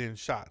and get in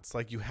shots.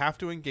 Like you have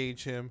to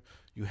engage him.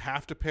 You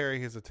have to parry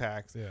his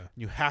attacks. Yeah.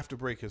 You have to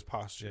break his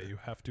posture. Yeah. You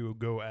have to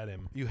go at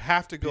him. You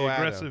have to go at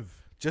him. Aggressive.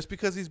 Just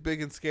because he's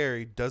big and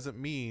scary doesn't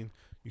mean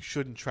you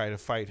shouldn't try to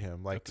fight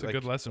him. Like that's a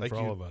good lesson for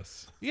all of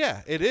us.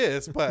 Yeah, it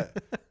is.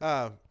 But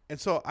and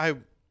so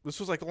this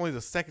was like only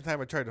the second time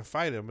I tried to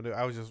fight him, and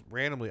I was just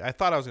randomly. I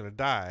thought I was gonna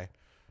die.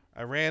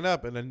 I ran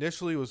up and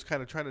initially was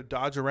kind of trying to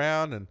dodge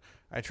around, and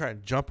I try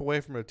and jump away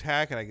from an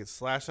attack, and I get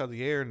slashed out of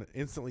the air and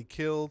instantly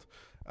killed.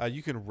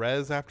 You can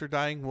res after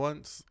dying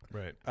once.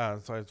 Right.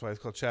 So that's why it's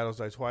called Shadows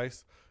Die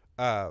Twice.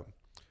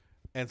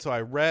 And so I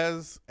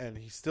res, and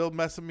he's still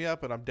messing me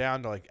up, and I'm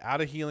down to like out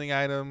of healing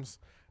items.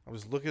 I'm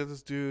just looking at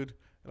this dude,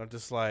 and I'm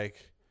just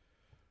like,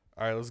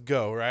 all right, let's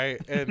go, right?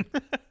 And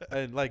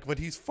and like when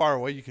he's far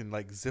away, you can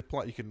like zip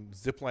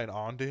line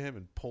onto him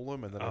and pull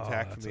him, and then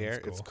attack from the air.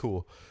 Cool. It's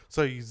cool.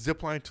 So you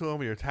zip line to him,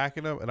 and you're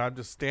attacking him, and I'm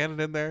just standing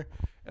in there,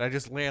 and I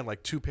just land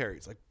like 2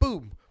 parries, like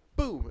boom,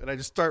 boom, and I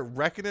just start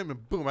wrecking him,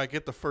 and boom, I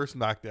get the first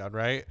knockdown,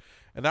 right?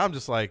 And now I'm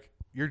just like,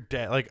 you're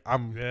dead. Like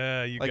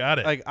you like, got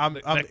it. Like I'm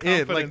that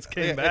in. Confidence Like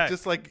came back. It's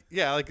just like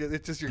like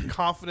it's just you're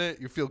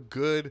confident. You feel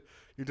good.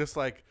 You're just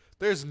like,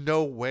 there's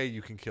no way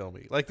you can kill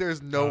me. Like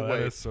there's no way.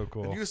 That is so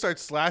cool. And you just start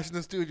slashing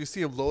this dude. You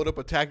see him load up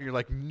attack, and you're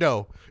like,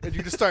 no. And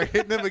you just start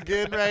hitting him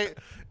again, right?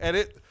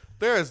 And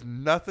there is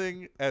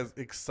nothing as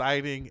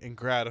exciting and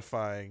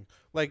gratifying.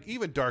 Like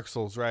even Dark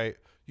Souls, right?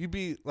 You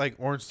beat like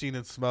Ornstein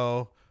and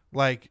Smo.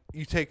 Like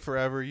you take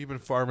forever. You've been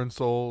farming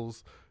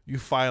souls. You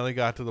finally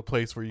got to the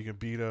place where you can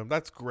beat them.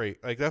 That's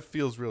great. Like that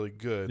feels really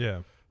good.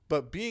 Yeah.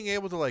 But being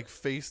able to like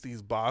face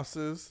these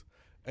bosses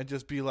and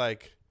just be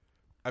like,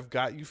 I've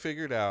got you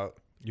figured out.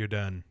 You're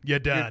done. You're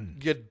done.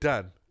 You're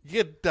done.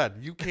 You're done.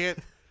 You can't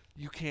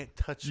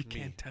touch me. You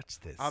can't touch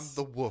this. I'm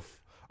the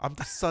wolf. I'm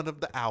the son of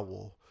the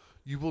owl.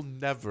 You will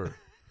never.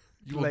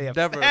 You lay will a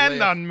never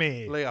hand on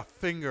me. Lay a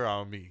finger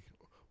on me,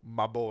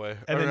 my boy.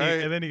 And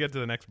then you get to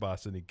the next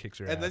boss and he kicks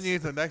your ass. And then you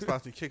get to the next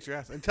boss and he kicks your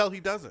ass until he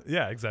doesn't.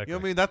 Yeah, exactly. You know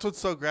what I mean? That's what's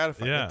so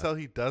gratifying. Yeah. Until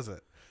he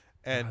doesn't.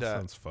 And that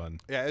sounds fun.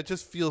 Yeah, it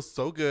just feels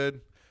so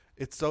good.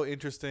 It's so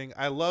interesting.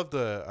 I love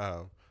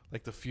the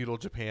like the feudal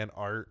Japan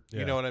art. Yeah.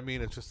 You know what I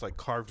mean? It's just like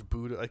carved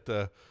Buddha. Like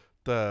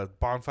the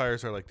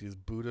bonfires are like these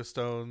Buddha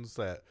stones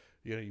that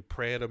you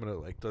pray at them, and it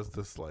like does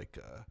this like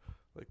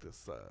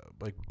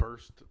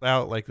burst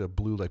out like the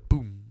blue like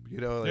boom.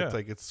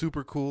 It's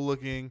super cool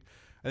looking.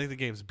 I think the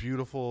game's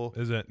beautiful.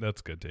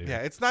 That's good too. Yeah,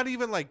 it's not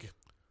even like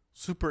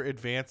super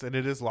advanced, and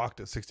it is locked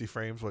at 60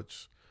 frames,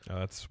 which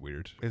that's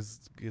weird.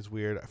 Is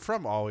weird.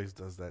 From always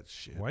does that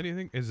shit. Why do you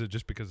think? Is it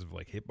just because of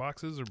like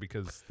hitboxes, or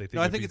because they think?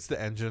 No, I think it's the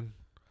engine.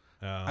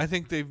 I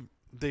think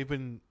they've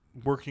been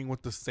working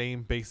with the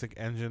same basic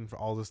engine for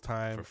all this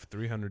time for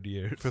 300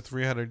 years. For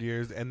 300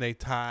 years, and they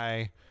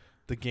tie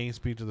the game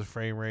speed to the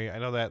frame rate. I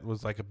know that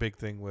was like a big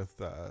thing with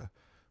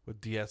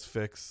DS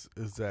Fix,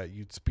 is that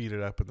you'd speed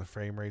it up and the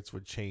frame rates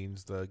would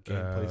change the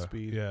gameplay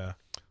speed. Yeah.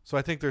 So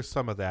I think there's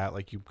some of that.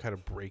 Like you kind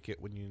of break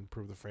it when you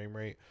improve the frame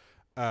rate.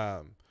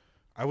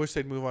 I wish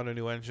they'd move on to a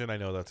new engine. I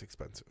know that's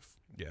expensive.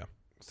 Yeah.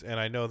 And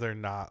I know they're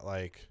not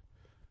a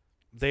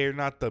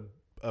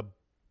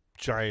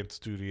giant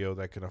studio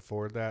that can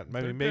afford that.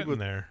 They're getting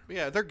there.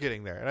 Yeah, they're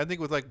getting there. And I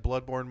think with like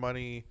Bloodborne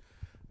money,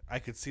 I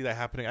could see that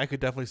happening. I could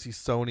definitely see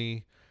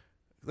Sony.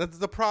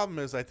 The problem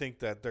is I think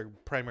that their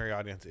primary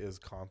audience is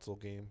console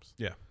games.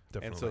 Yeah,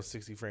 definitely. And so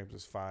 60 frames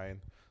is fine.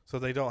 So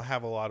they don't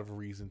have a lot of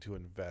reason to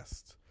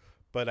invest.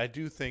 But I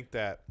do think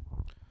that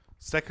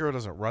Sekiro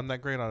doesn't run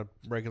that great on a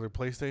regular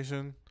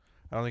PlayStation.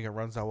 I don't think it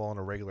runs that well on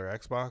a regular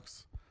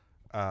Xbox.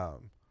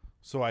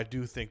 So I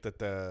do think that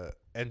the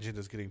engine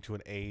is getting to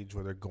an age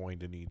where they're going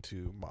to need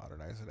to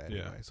modernize it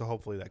anyway. Yeah. So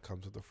hopefully that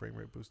comes with a frame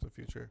rate boost in the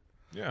future.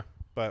 Yeah.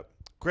 But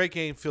great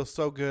game. Feels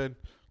so good.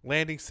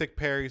 Landing sick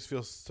parries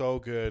feels so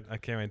good. I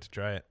can't wait to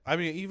try it. I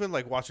mean, even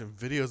like watching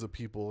videos of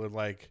people and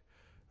like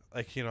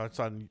it's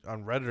on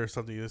Reddit or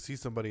something. You see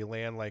somebody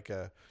land like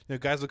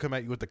guys will come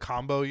at you with the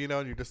combo, and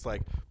you're just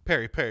like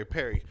parry, parry,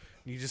 parry.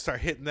 And you just start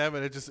hitting them,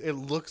 and it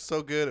looks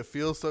so good. It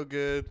feels so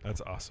good.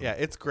 That's awesome. Yeah,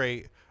 it's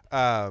great.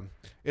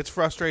 It's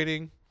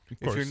frustrating.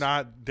 If you're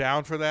not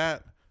down for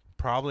that,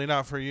 probably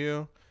not for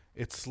you.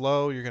 It's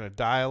slow. You're gonna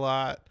die a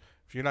lot.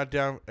 If you're not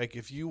down, like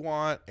if you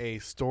want a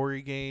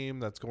story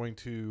game that's going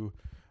to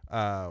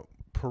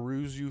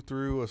peruse you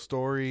through a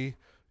story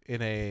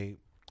in a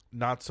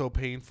not so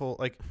painful,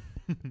 like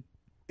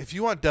if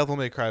you want Devil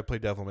May Cry, play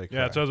Devil May Cry.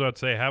 Yeah, that's what I was about to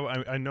say.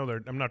 I know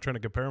I'm not trying to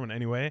compare them in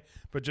any way,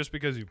 but just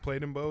because you've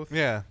played them both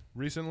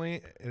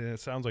recently, it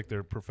sounds like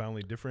they're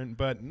profoundly different.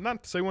 But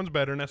not to say one's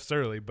better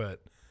necessarily,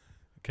 but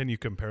can you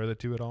compare the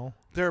two at all?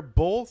 They're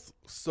both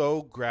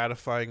so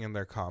gratifying in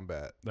their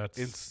combat. That's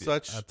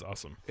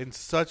awesome. In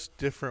such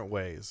different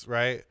ways,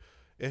 right?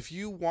 If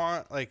you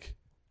want, like,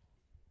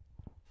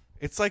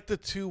 it's like the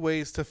two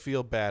ways to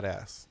feel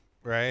badass,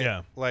 right?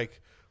 Yeah.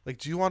 Like Like,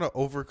 do you want to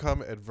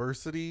overcome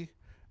adversity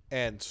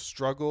and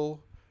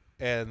struggle?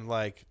 And,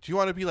 like, do you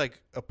want to be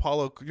like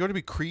Apollo? You want to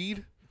be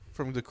Creed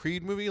from the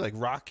Creed movie? Like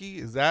Rocky?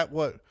 Is that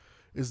what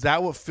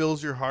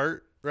fills your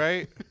heart,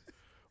 right?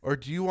 Or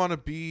do you want to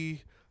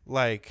be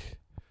like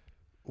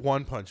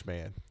One Punch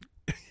Man?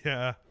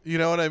 Yeah. You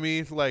know what I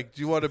mean? Like,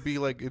 do you want to be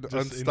like an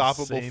Just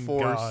unstoppable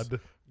force? God.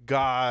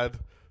 God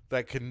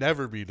that can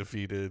never be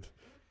defeated?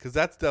 Because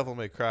that's Devil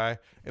May Cry.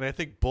 And I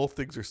think both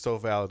things are so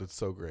valid. It's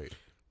so great.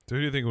 So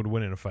who do you think would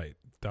win in a fight?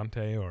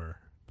 Dante or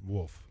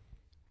Wolf?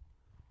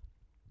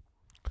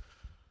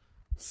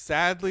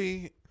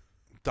 Sadly,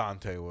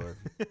 Dante would.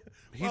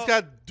 He's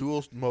got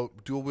dual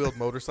wheeled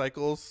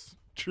motorcycles.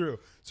 True.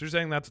 So you're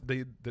saying that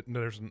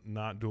there's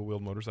not dual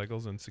wheeled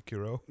motorcycles in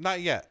Sekiro?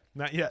 Not yet.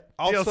 Not yet.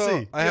 Also,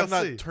 DLC. I have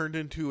not turned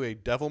into a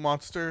devil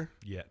monster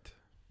yet.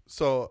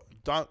 So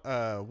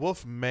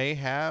Wolf may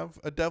have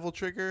a devil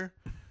trigger,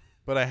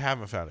 but I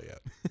haven't found it yet.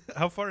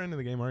 How far into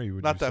the game are you?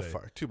 Not that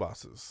far. 2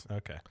 bosses.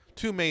 Okay.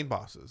 2 main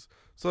bosses.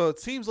 So it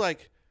seems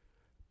like,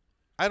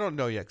 I don't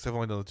know yet because I've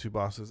only done the 2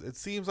 bosses. It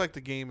seems like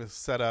the game is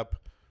set up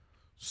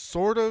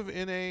sort of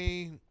in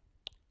a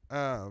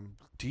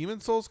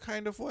Demon Souls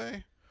kind of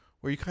way,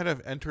 where you kind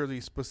of enter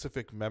these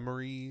specific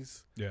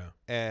memories. Yeah.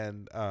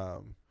 And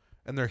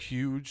they're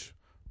huge,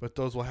 but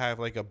those will have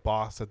like a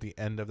boss at the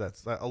end of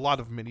that. A lot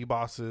of mini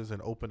bosses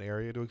and open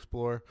area to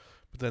explore.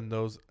 But then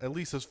those, at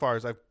least as far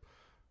as I've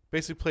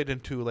basically played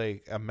into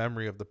like a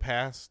memory of the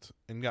past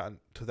and gotten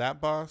to that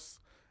boss.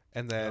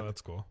 And then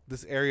that's cool.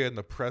 This area in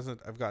the present,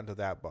 I've gotten to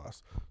that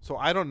boss. So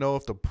I don't know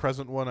if the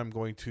present one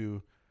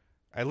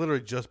I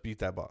literally just beat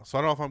that boss. So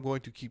I don't know if I'm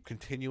going to keep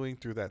continuing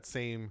through that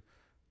same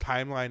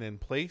timeline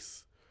and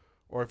place,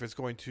 or if it's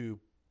going to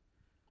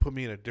put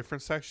me in a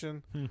different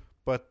section.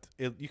 But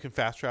you can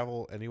fast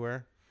travel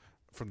anywhere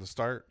from the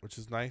start, which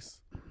is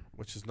nice,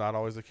 which is not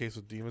always the case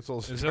with Demon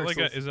Souls. Is that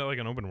like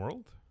an open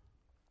world?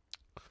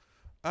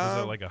 Is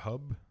that like a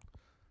hub?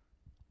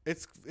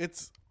 It's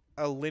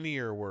a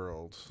linear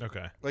world.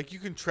 Okay. Like you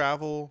can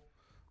travel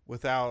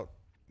without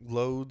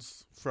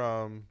loads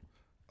from,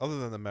 other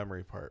than the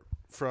memory part,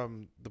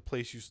 from the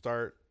place you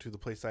start to the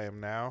place I am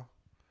now.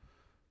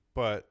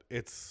 But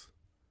it's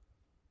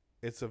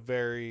a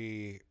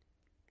very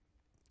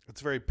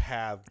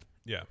pathed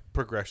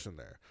progression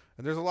there.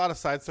 And there's a lot of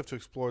side stuff to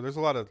explore. There's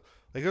a lot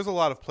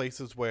of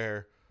places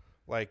where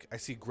like I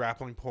see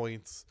grappling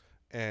points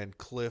and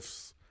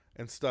cliffs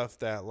and stuff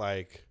that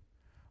like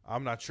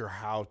I'm not sure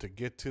how to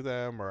get to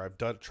them, or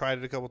I've tried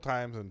it a couple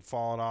times and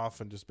fallen off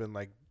and just been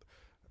like,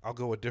 I'll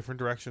go a different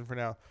direction for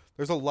now.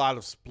 There's a lot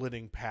of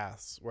splitting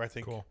paths where I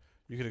think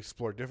you can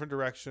explore different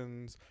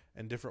directions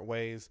and different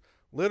ways.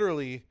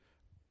 Literally,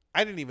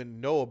 I didn't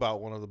even know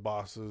about one of the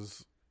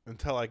bosses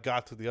until I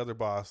got to the other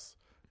boss,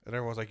 and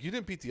everyone's like, "You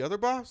didn't beat the other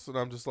boss?" And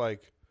I'm just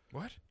like,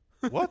 "What?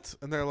 What?"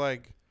 And they're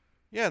like,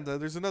 "Yeah,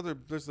 there's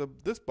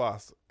this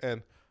boss."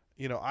 And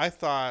I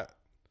thought,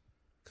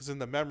 because in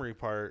the memory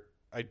part,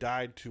 I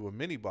died to a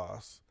mini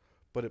boss,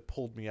 but it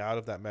pulled me out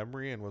of that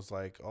memory and was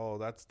like, "Oh,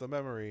 that's the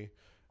memory."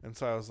 And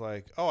so I was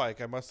like, "Oh, I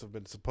must have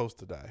been supposed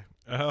to die."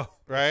 Oh,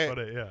 right?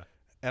 Yeah.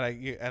 And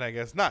I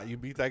guess not. You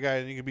beat that guy,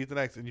 and you can beat the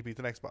next, and you beat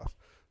the next boss.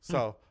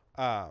 So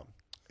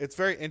it's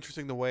very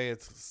interesting the way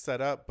it's set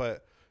up.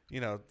 But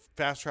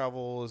fast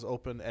travel is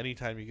open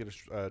anytime you get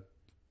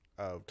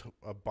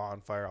a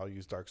bonfire. I'll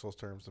use Dark Souls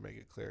terms to make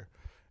it clear.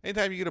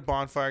 Anytime you get a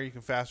bonfire, you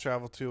can fast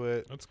travel to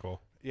it. That's cool.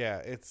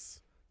 Yeah,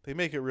 they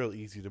make it real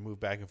easy to move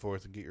back and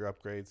forth and get your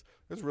upgrades.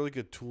 There's really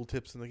good tool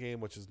tips in the game,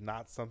 which is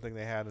not something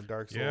they had in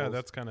Dark Souls. Yeah,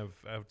 that's kind of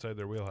outside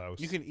their wheelhouse.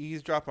 You can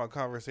eavesdrop on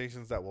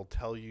conversations that will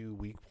tell you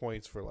weak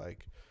points for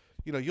like,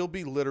 you'll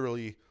be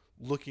literally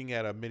looking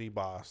at a mini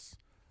boss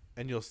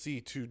and you'll see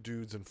 2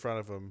 dudes in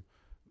front of him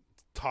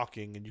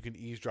talking, and you can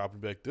eavesdrop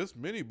and be like, "This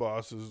mini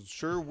boss is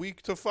sure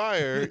weak to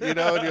fire," and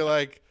you're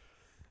like,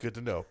 "Good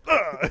to know."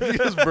 You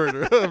just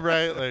murder him,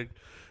 right? Like,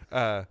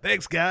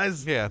 thanks,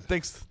 guys. Yeah,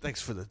 thanks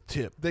for the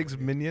tip. Thanks,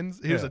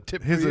 minions. Here's a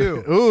tip for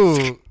you.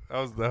 Ooh,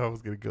 I was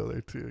gonna go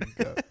there too.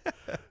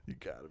 You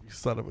got him, you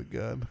son of a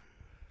gun.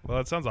 Well,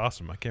 that sounds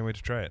awesome. I can't wait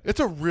to try it. It's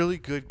a really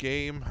good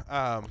game.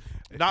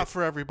 Not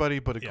for everybody,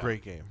 but a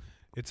great game.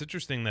 It's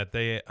interesting that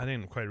I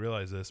didn't quite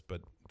realize this,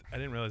 but I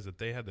didn't realize that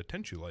they had the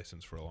Tenchu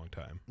license for a long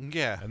time.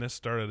 Yeah. And this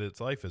started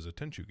its life as a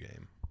Tenchu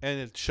game.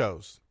 And it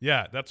shows.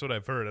 Yeah, that's what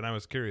I've heard, and I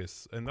was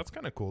curious. And that's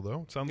kind of cool,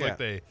 though. It sounds like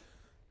they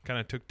kind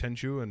of took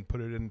Tenchu and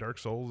put it in Dark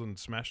Souls and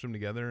smashed them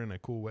together in a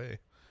cool way.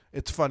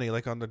 It's funny,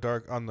 like on the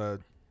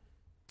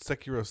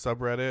Sekiro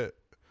subreddit,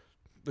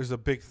 there's a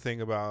big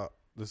thing about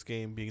this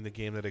game being the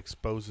game that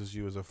exposes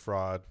you as a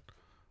fraud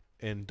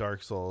in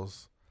Dark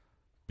Souls,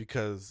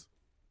 because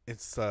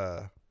it's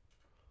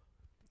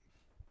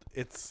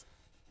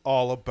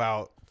all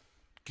about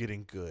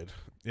getting good.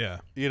 Yeah.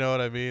 You know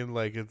what I mean?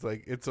 Like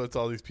it's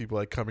all these people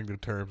like coming to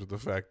terms with the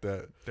fact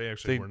that they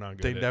actually were not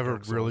good. They never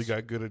really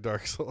got good at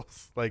Dark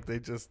Souls. Like they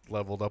just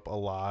leveled up a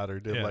lot or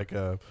did like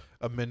a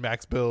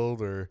min-max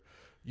build, or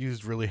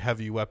used really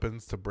heavy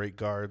weapons to break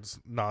guards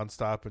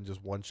nonstop and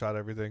just one shot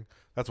everything.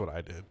 That's what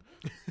I did.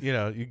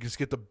 You just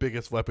get the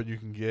biggest weapon you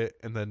can get,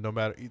 and then no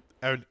matter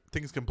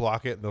things can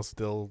block it and they'll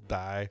still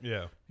die.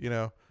 Yeah.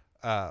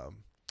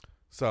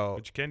 So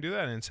but you can't do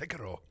that in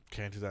Sekiro.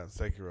 Can't do that in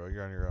Sekiro.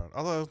 You're on your own.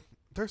 Although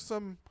there's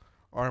some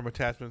arm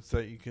attachments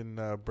that you can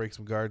break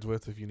some guards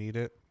with if you need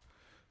it.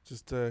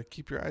 Just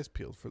keep your eyes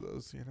peeled for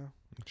those,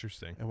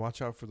 Interesting. And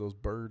watch out for those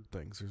bird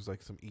things. There's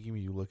like some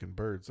emu-looking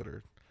birds that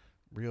are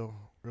real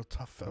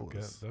tough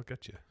fellas. They'll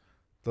get you.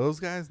 Those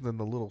guys, and then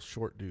the little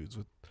short dudes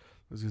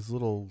there's these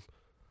little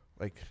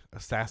like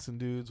assassin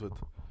dudes with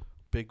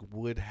big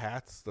wood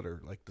hats that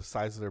are like the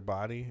size of their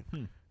body,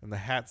 and the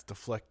hats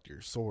deflect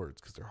your swords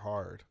because they're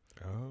hard.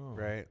 Oh,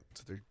 right.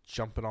 So they're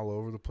jumping all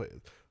over the place.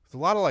 There's a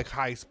lot of like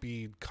high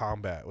speed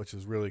combat, which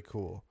is really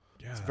cool.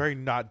 Yeah. It's very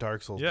not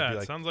Dark Souls. Yeah,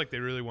 it sounds like they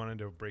really wanted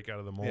to break out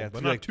of the mold,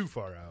 but not too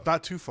far out.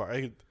 Not too far.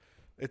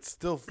 It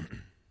still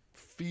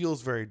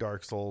feels very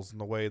Dark Souls in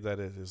the way that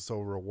it is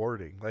so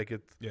rewarding. Like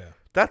it. Yeah.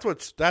 That's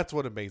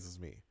what amazes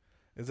me,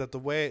 is that the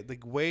way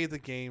the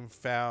game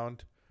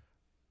found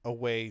a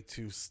way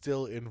to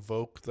still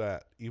invoke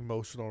that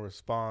emotional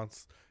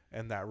response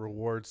and that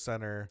reward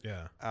center.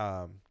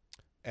 Yeah.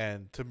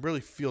 And to really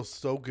feel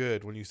so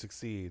good when you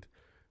succeed,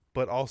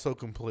 but also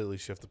completely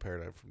shift the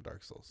paradigm from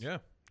Dark Souls. Yeah.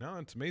 No,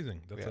 it's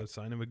amazing. That's a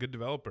sign of a good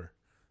developer.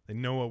 They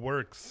know what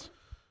works.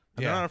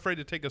 And they're not afraid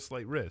to take a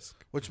slight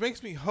risk. Which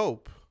makes me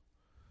hope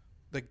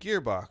that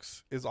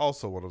Gearbox is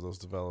also one of those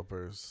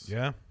developers.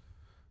 Yeah.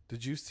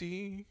 Did you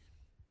see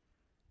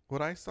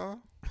what I saw?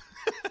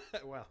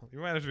 Well, you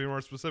might have to be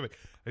more specific.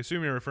 I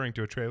assume you're referring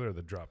to a trailer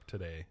that dropped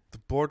today. The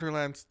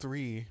Borderlands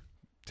 3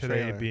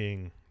 Today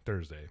being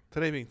Thursday.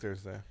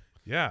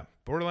 Yeah.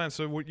 Borderlands.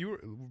 So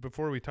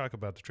before we talk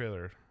about the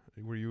trailer,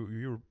 were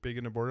you big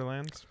into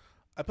Borderlands?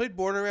 I played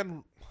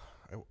Borderlands.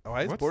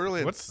 Why is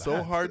Borderlands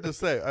so hard to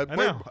say? I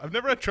know. I've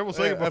never had trouble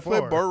saying it before. I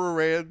played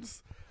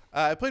Borderlands.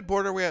 I played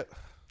Borderlands.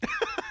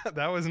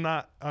 That was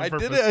not on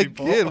purpose. I did it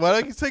again. Why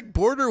don't you say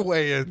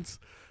Borderlands?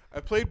 I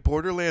played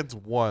Borderlands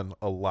 1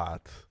 a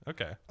lot.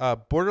 Okay.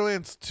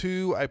 Borderlands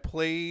 2 I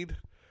played,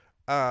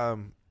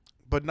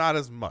 but not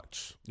as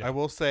much. Yeah. I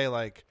will say,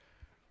 like,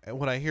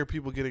 when I hear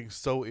people getting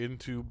so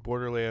into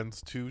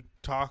Borderlands 2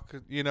 talk,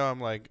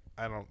 I'm like,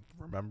 I don't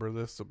remember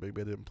this, so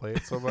maybe I didn't play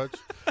it so much.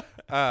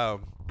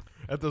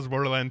 At those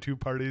Borderlands 2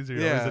 parties you're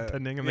always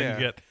attending, and then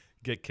you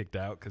get kicked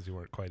out because you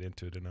weren't quite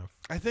into it enough.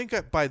 I think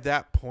by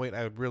that point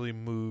I had really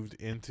moved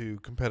into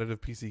competitive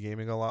PC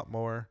gaming a lot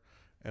more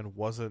and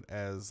wasn't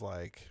as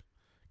like,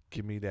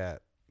 give me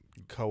that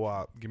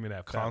co-op, give me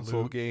that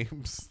console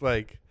games.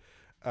 Like,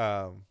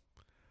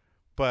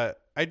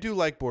 but I do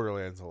like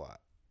Borderlands a lot.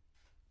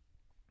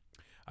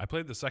 I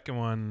played the second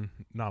one,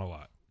 not a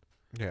lot.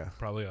 Yeah.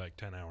 Probably like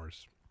 10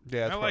 hours.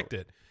 Yeah. I liked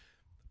it.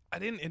 It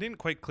didn't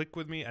quite click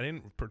with me. I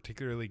didn't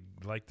particularly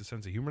like the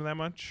sense of humor that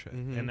much.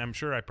 Mm-hmm. And I'm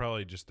sure there's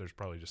probably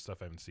just stuff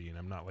I haven't seen.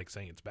 I'm not like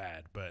saying it's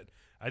bad, but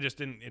it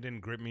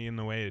didn't grip me in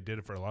the way it did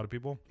it for a lot of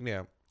people.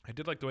 Yeah. I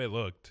did like the way it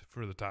looked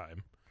for the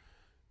time.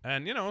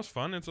 And, it's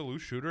fun. It's a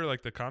loose shooter.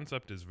 Like, the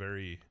concept is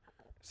very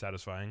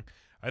satisfying.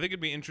 I think it'd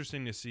be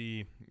interesting to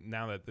see,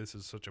 now that this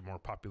is such a more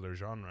popular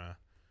genre,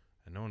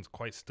 and no one's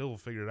quite still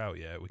figured it out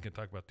yet. We can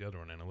talk about the other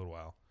one in a little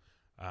while.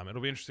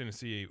 It'll be interesting to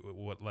see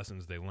what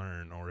lessons they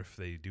learn, or if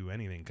they do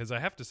anything. Because I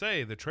have to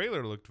say, the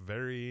trailer looked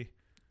very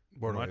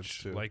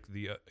much like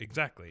the...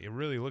 exactly. It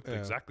really looked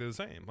exactly the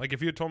same. Like,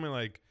 if you had told me,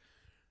 like,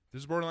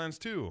 this is Borderlands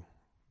 2,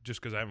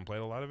 just because I haven't played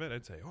a lot of it,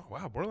 I'd say, oh,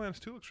 wow, Borderlands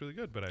 2 looks really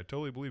good, but I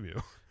totally believe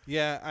you.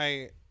 Yeah,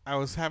 I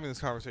was having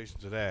this conversation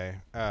today.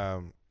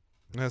 And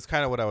that's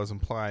kind of what I was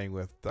implying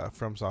with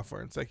From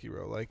Software and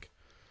Sekiro. Like,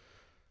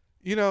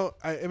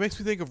 it makes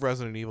me think of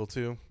Resident Evil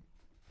 2.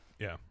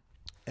 Yeah.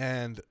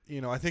 And,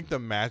 I think the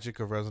magic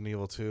of Resident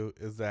Evil 2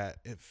 is that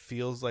it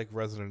feels like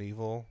Resident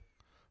Evil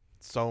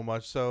so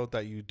much so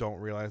that you don't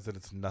realize that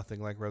it's nothing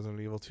like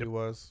Resident Evil 2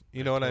 was.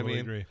 You know what I mean?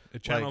 Agree.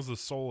 It channels the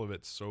soul of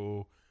it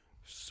so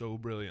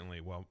brilliantly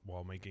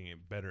while making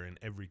it better in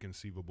every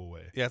conceivable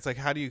way. Yeah, it's like,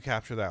 how do you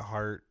capture that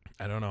heart?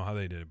 I don't know how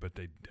they did it, but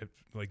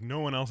like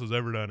no one else has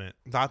ever done it.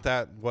 Not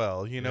that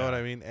well, you know what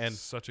I mean? And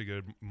such a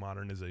good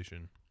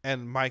modernization.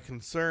 And my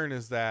concern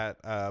is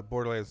that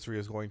Borderlands 3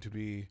 is going to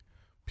be,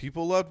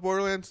 people loved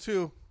Borderlands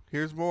 2.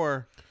 Here's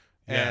more.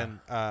 Yeah.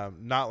 And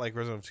not like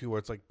Resident Evil 2 where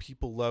it's like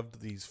people loved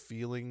these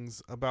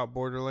feelings about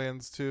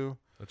Borderlands 2.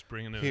 Let's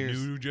bring in a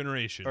new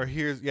generation. Or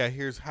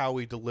here's how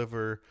we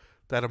deliver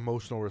that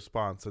emotional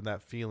response and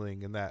that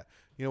feeling and that,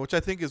 which I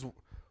think is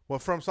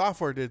what From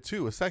Software did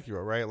too with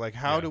Sekiro, right? Like,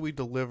 how do we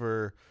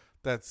deliver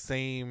that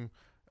same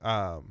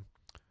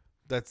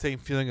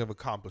feeling of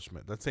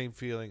accomplishment, that same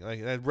feeling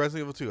like at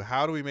Resident Evil 2?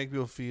 How do we make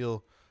people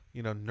feel,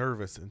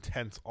 nervous and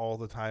tense all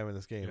the time in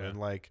this game and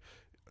like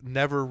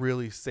never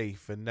really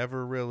safe and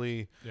never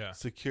really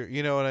secure?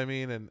 You know what I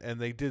mean?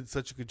 And they did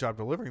such a good job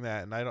delivering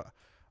that.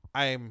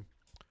 And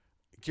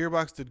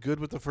Gearbox did good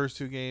with the first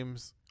two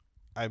games.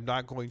 I'm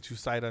not going to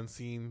sight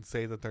unseen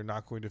say that they're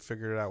not going to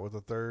figure it out with a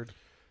third.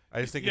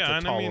 I just think it's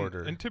a tall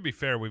order. And to be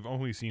fair, we've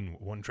only seen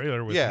one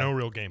trailer with no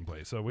real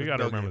gameplay, so we got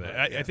to remember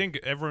that. I think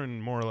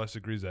everyone more or less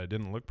agrees that it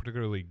didn't look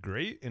particularly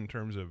great in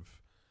terms of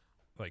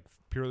like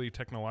purely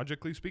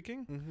technologically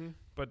speaking. Mm-hmm.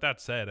 But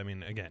that said, I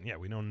mean, again,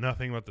 we know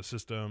nothing about the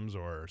systems,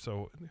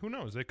 so who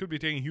knows? They could be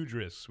taking huge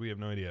risks. We have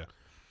no idea.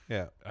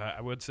 Yeah,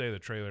 I would say the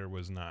trailer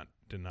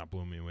did not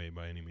blow me away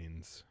by any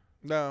means.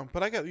 No,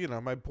 but I got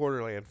my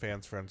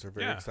Borderlands friends are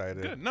very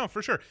excited. Good. No,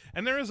 for sure.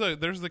 And there's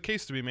the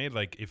case to be made.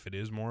 Like if it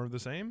is more of the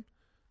same,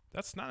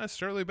 that's not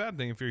necessarily a bad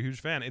thing if you're a huge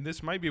fan. And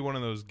this might be one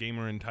of those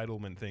gamer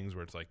entitlement things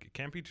where it's like it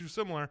can't be too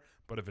similar,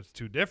 but if it's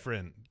too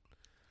different,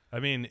 I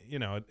mean,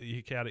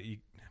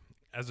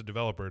 as a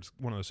developer, it's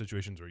one of those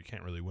situations where you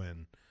can't really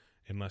win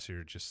unless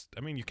you're just.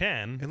 I mean, you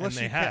can, unless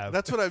and you they have.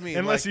 That's what I mean.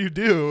 Unless you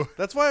do.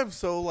 That's why I'm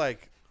so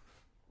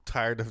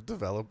tired of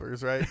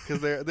developers, right?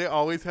 Because they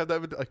always have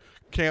that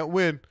can't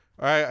win.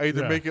 All right, I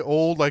either make it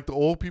old like the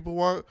old people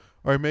want,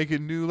 or I make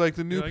it new like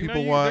the new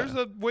people want.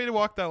 There's a way to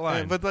walk that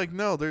line. But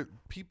no,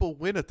 people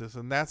win at this,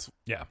 and that's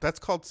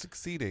called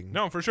succeeding.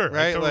 No, for sure.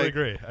 Right? I totally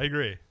agree. I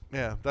agree.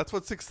 Yeah, that's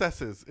what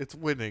success is. It's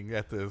winning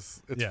at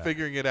this. It's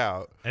figuring it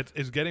out.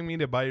 It's getting me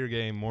to buy your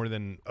game more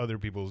than other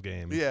people's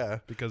games. Yeah.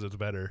 Because it's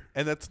better.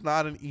 And that's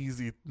not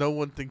no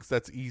one thinks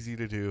that's easy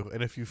to do.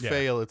 And if you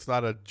fail, it's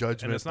not a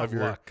judgment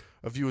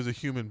of you as a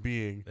human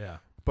being. Yeah.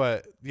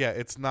 But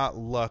it's not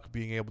luck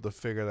being able to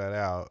figure that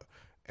out.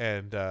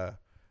 And that's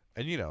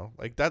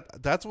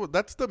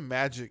the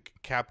magic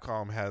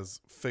Capcom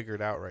has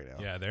figured out right now.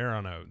 Yeah, they're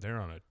on a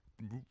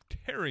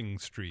tearing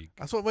streak.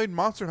 That's what made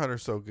Monster Hunter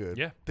so good.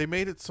 Yeah. They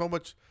made it so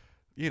much,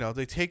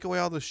 they take away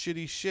all the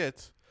shitty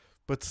shit,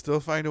 but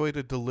still find a way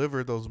to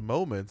deliver those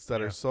moments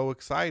that are so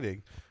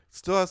exciting.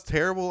 Still has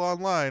terrible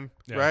online,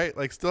 right?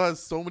 Still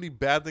has so many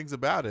bad things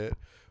about it,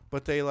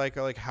 but they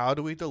are how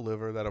do we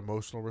deliver that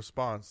emotional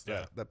response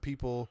that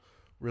people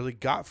really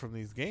got from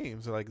these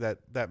games,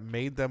 that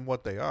made them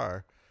what they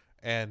are.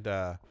 And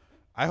I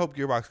hope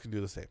Gearbox can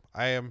do the same.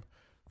 I am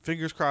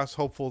fingers crossed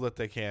hopeful that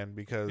they can,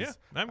 because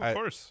of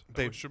course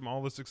they wish them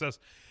all the success.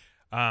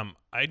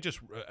 I just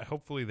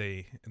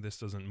hopefully this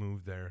doesn't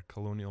move their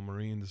Colonial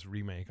Marines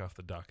remake off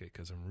the docket,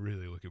 because I'm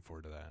really looking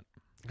forward to that.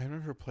 I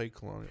never played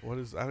Colonial. What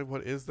is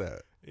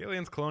that?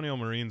 Aliens Colonial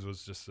Marines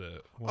was just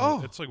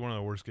it's like one of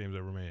the worst games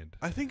ever made.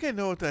 I think I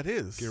know what that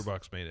is.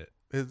 Gearbox made it.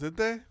 Did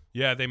they?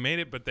 Yeah, they made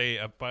it, but they,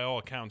 by all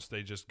accounts,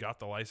 they just got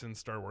the license,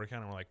 started working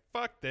on it, and were like,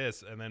 fuck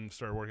this, and then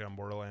started working on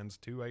Borderlands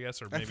 2, I guess,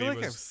 or maybe I feel it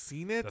was I've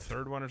seen it. The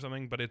third one or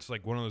something, but it's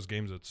like one of those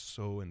games that's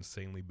so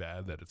insanely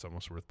bad that it's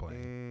almost worth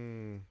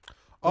playing.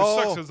 Which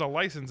sucks because the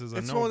license is a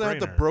no-brainer. It's the one that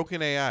had the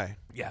broken AI.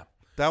 Yeah.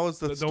 That was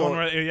the one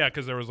where,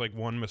 because there was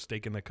one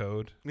mistake in the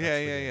code.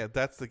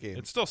 That's the game.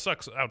 It still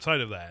sucks outside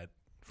of that.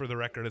 For the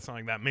record, it's not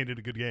like that made it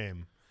a good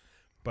game.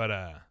 But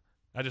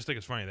I just think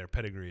it's funny. Their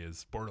pedigree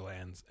is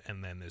Borderlands,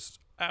 and then this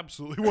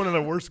absolutely one of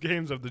the worst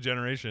games of the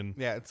generation.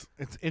 Yeah,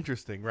 it's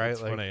interesting, right?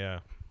 It's funny, yeah.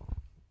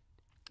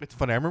 It's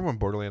funny. I remember when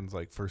Borderlands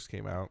first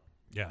came out.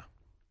 Yeah.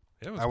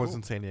 I was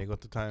in San Diego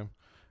at the time,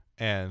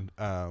 and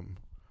I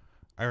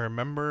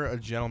remember a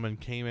gentleman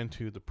came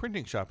into the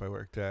printing shop I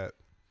worked at,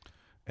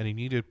 and he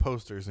needed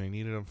posters, and he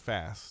needed them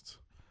fast.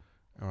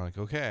 And we're like,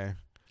 okay,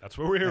 that's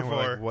what we're here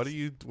for. What are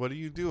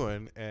you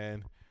doing?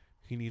 And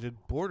he needed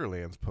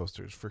Borderlands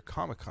posters for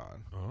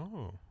Comic-Con.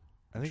 Oh,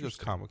 I think it was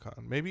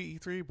Comic-Con, maybe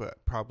E3,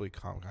 but probably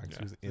Comic-Con.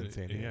 He was in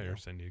San Diego. Yeah, you're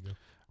San Diego.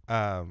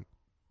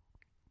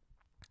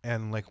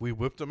 And we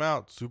whipped them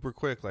out super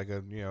quick,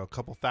 a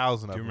couple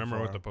thousand. Do you remember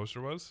what the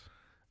poster was?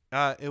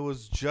 It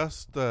was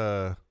just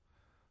the.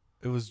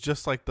 It was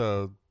just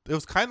it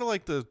was kind of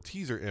like the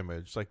teaser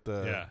image,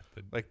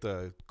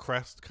 the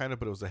crest kind of,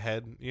 but it was a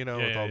head,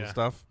 with all the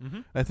stuff.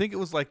 Mm-hmm. I think it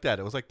was like that.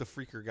 It was like the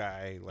freaker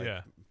guy,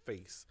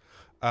 face.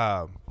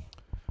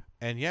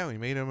 And we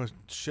made him a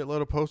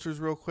shitload of posters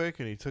real quick,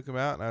 and he took them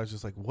out, and I was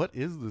just like, what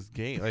is this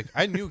game?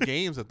 I knew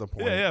games at the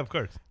point. Yeah, of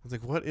course. I was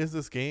like, what is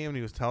this game? And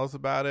he was telling us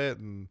about it,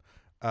 and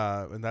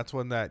that's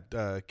when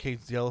that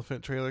Kate's the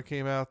Elephant trailer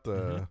came out.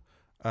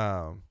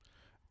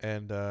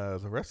 And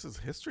the rest is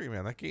history,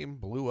 man. That game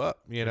blew up,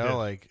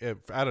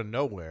 out of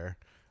nowhere.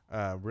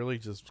 Really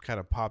just kind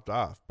of popped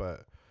off.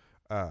 But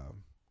I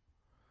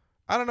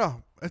don't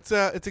know.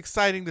 It's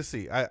exciting to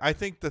see. I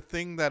think the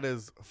thing that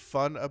is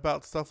fun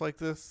about stuff like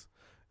this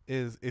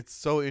is it's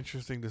so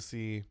interesting to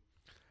see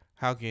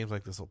how games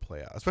like this will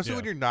play out. Especially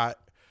when you're not,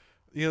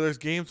 there's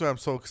games that I'm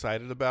so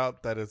excited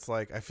about that it's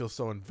I feel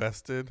so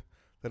invested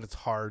that it's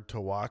hard to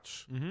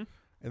watch. Mm-hmm.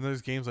 And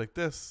there's games like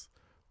this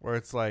where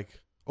it's oh,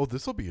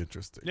 this will be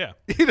interesting. Yeah.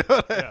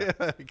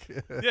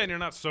 And you're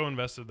not so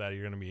invested that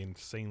you're going to be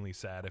insanely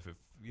sad if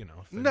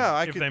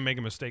they make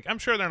a mistake. I'm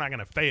sure they're not going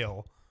to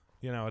fail.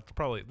 It's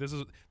probably this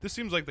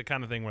seems like the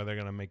kind of thing where they're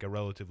going to make a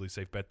relatively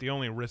safe bet. The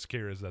only risk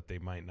here is that they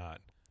might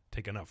not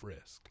take enough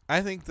risk.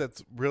 I think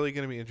that's really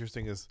going to be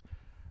interesting is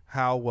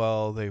how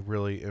well they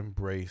really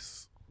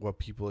embrace what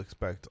people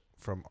expect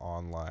from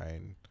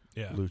online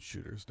loot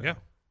shooters now. Yeah.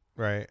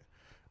 Right?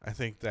 I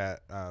think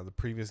that the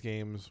previous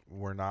games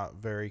were not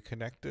very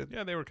connected.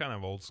 Yeah, they were kind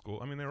of old school.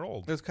 I mean, they were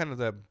old. It was kind of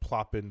that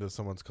plop into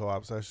someone's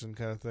co-op session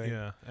kind of thing.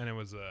 Yeah, and it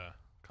was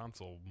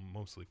console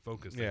mostly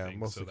focused. Yeah, I think,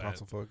 mostly so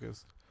console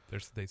focused.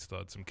 They still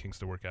had some kinks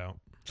to work out.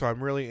 So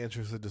I'm really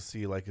interested to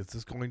see, like, is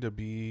this going to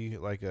be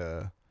like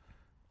a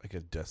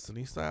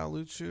Destiny style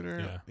loot shooter?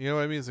 Yeah. You know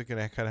what I mean? Is it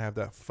going to kind of have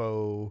that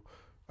faux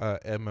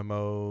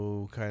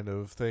MMO kind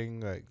of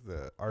thing, like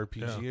the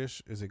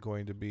RPG-ish? Yeah. Is it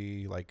going to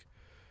be like,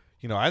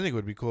 I think it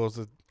would be cool is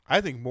that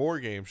I think more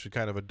games should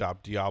kind of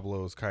adopt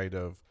Diablo's kind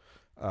of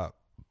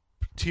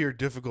tier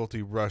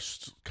difficulty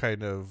rushed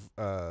kind of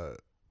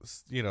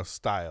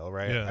style,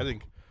 right? Yeah.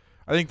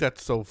 I think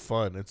that's so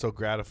fun and so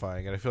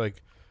gratifying, and I feel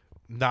like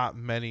not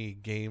many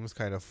games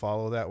kind of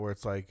follow that, where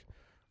it's like,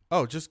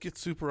 oh, just get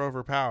super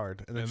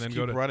overpowered and then just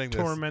keep running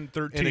Torment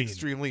 13 in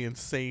extremely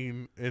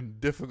insane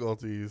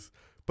difficulties,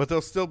 but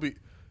they'll still be.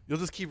 You'll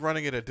just keep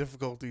running it at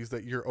difficulties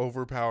that your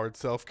overpowered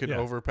self can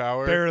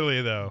overpower.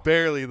 Barely though.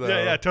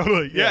 Yeah,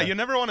 totally. Yeah, you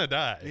never want to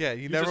die. Yeah,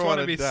 you never just want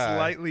to be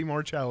slightly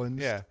more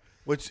challenged. Yeah,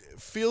 which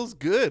feels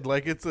good.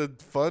 Like, it's a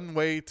fun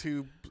way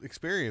to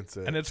experience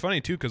it. And it's funny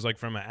too, because like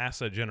from an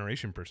asset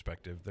generation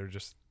perspective,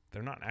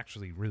 they're not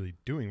actually really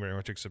doing very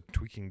much except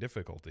tweaking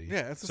difficulty.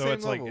 Yeah, it's the so same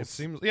it's levels. like it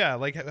seems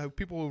like how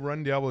people who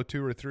run Diablo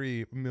 2 or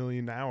 3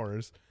 million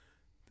hours.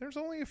 There's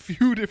only a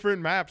few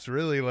different maps,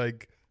 really.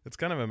 Like, it's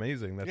kind of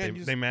amazing that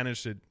they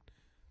managed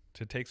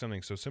to take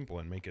something so simple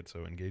and make it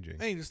so engaging.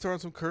 Hey, you just throw in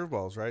some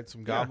curveballs, right?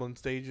 Some goblin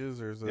stages,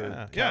 or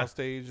a cow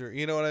stage, or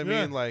you know what I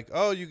mean? Yeah. Like,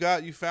 oh,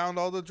 you found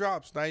all the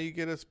drops. Now you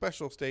get a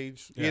special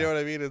stage. You know what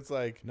I mean? It's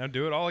like, now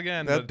do it all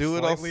again. Now but do it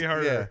slightly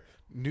harder. Yeah.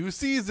 New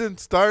season,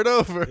 start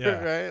over,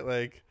 right?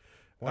 Like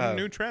one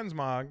new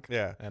transmog,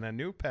 and a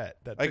new pet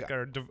that took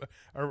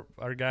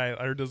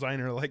our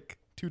designer like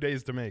 2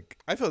 days to make.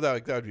 I feel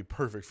that would be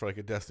perfect for like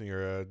a Destiny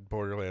or a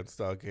Borderlands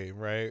style game,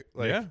 right?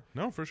 Like, yeah,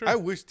 no, for sure. I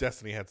wish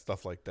Destiny had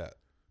stuff like that.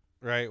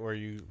 Right, where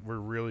you were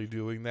really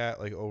doing that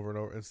like over and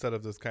over, instead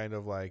of this kind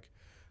of like,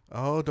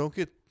 oh, don't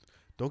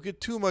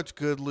get too much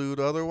good loot,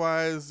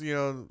 otherwise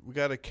we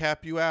got to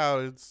cap you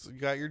out. You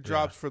got your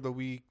drops for the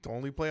week.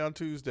 Only play on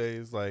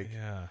Tuesdays. Like,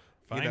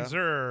 fine,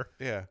 sir.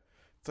 Yeah,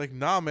 it's like,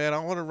 nah, man. I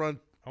want to run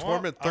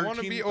Torment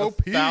 13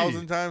 OP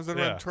 1,000 times, and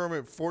run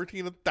Torment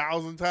 14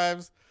 1,000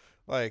 times.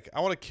 Like,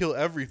 I want to kill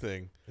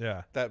everything.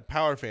 Yeah, that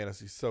power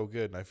fantasy is so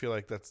good, and I feel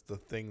like that's the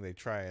thing they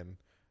try and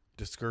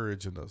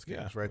discourage in those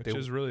games, right? Which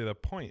is really the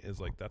point, is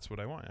like, that's what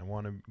I want. I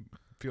want to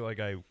feel like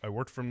I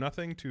worked from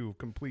nothing to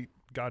complete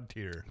god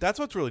tier. That's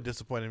what's really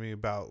disappointed me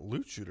about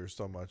loot shooters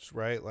so much,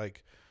 right?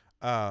 Like,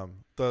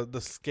 the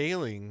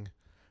scaling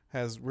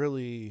has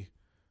really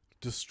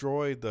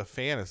destroyed the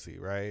fantasy,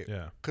 right?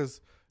 Yeah.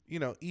 Because,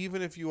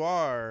 even if you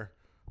are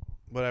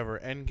whatever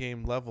end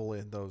game level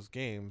in those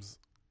games,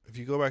 if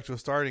you go back to a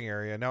starting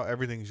area, now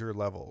everything's your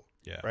level.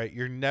 Yeah. Right?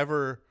 You're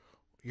never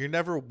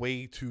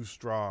way too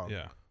strong.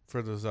 Yeah.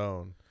 For the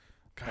zone.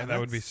 God, that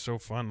would be so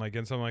fun. Like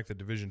in something like the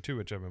Division 2,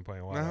 which I've been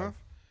playing a lot of.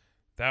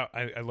 That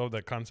I love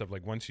that concept.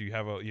 Like, once you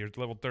have you're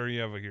level 30, you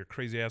have your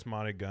crazy ass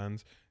modded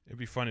guns. It'd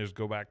be fun to just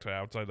go back to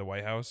outside the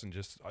White House and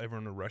just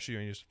everyone will rush you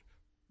and you just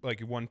like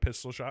one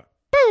pistol shot,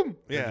 boom,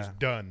 yeah, just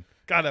done.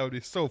 God, that would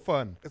be so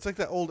fun. It's like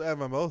that old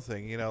MMO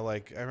thing,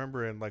 like I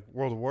remember in like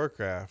World of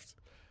Warcraft,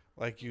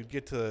 like you'd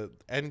get to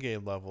end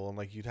game level and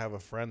like you'd have a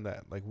friend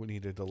that like we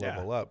needed to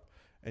level up.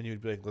 And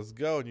you'd be like, let's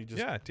go. And you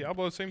just...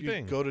 Diablo, same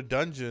thing. Go to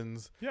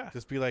dungeons. Yeah.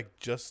 Just be like,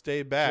 just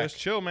stay back. Just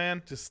chill,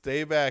 man. Just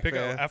stay back,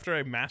 man. After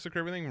I massacre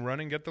everything,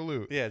 run and get the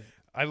loot. Yeah.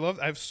 I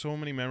have so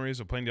many memories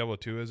of playing Diablo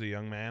 2 as a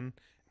young man.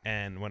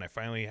 And when I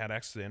finally had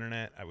access to the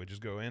internet, I would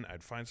just go in.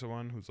 I'd find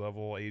someone who's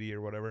level 80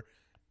 or whatever.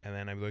 And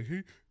then I'd be like,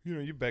 hey,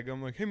 you beg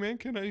him, like, hey, man,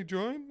 can I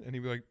join? And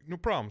he'd be like, no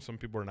problem. Some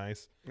people are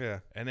nice. Yeah.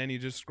 And then you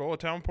just scroll a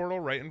town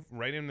portal right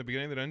in the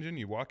beginning of the dungeon.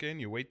 You walk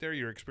in, you wait there.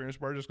 Your experience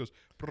bar just goes,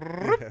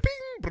 brrr, bing,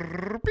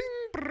 brrr, bing,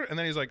 brrr. And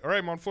then he's like, all right,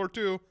 I'm on floor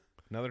 2.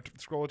 Another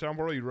scroll a town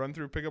portal. You run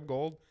through, pick up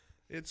gold.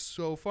 It's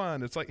so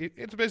fun. It's like,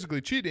 it's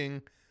basically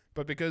cheating,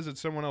 but because it's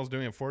someone else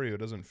doing it for you, it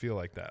doesn't feel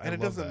like that. And it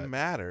doesn't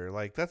matter.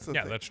 Like, that's the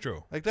thing. Yeah, that's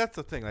true. Like, that's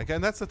the thing. Like,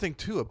 and that's the thing,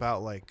 too,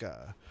 about, like,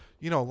 a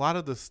lot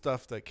of the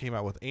stuff that came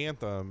out with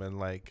Anthem and,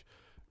 like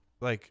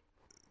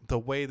the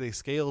way they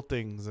scale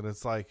things, and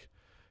it's like,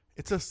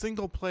 it's a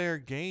single player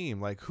game.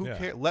 Like, who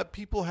cares? Let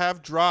people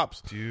have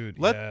drops. Dude,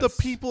 Let the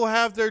people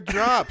have their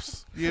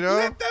drops,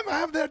 Let them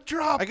have their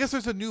drops. I guess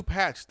there's a new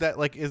patch that,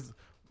 like, is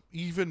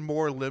even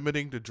more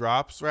limiting to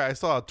drops, right? I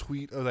saw a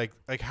tweet of,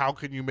 like how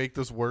can you make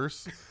this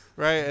worse,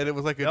 right? And it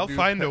was like they'll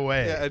find a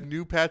way. Yeah, a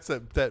new patch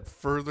that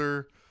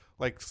further,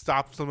 like,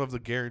 stopped some of the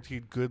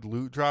guaranteed good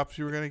loot drops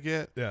you were going to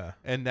get. Yeah.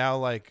 And now,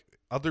 like,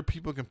 other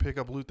people can pick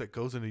up loot that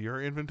goes into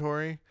your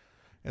inventory.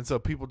 And so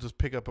people just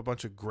pick up a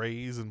bunch of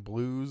grays and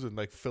blues and,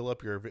 like, fill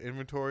up your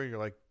inventory. You're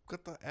like,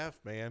 what the F,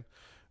 man?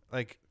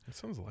 Like, that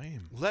sounds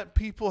lame. Let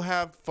people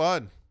have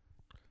fun.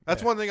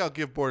 That's one thing I'll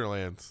give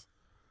Borderlands.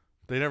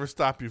 They never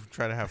stop you from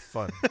trying to have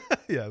fun.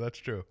 Yeah, that's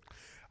true.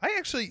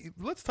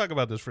 let's talk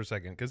about this for a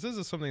second, because this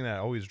is something that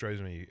always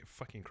drives me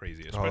fucking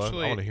crazy, I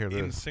especially wanna hear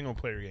in this.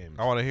 single-player games.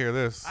 I want to hear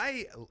this.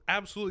 I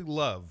absolutely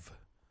love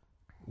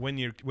when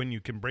you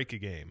can break a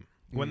game.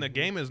 When the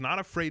game is not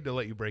afraid to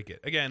let you break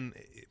it. Again,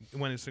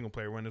 when it's single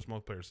player, when it's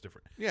multiplayer, it's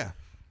different. Yeah.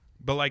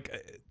 But like,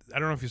 I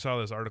don't know if you saw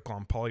this article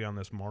on Polygon,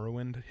 this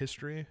Morrowind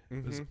history.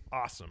 It's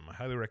awesome. I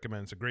highly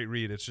recommend. It's a great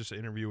read. It's just an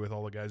interview with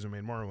all the guys who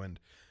made Morrowind.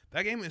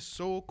 That game is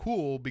so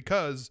cool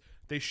because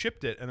they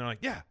shipped it and they're like,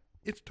 yeah,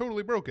 it's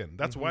totally broken.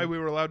 That's why we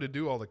were allowed to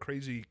do all the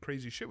crazy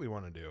shit we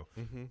want to do.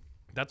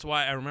 That's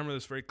why I remember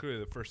this very clearly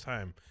the first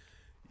time.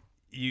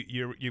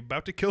 You're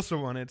about to kill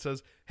someone. It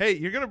says, hey,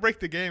 you're going to break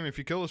the game if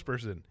you kill this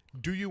person.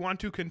 Do you want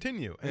to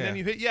continue? And then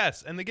you hit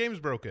yes, and the game's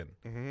broken.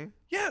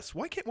 Yes.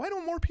 Why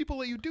don't more people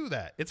let you do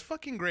that? It's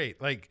fucking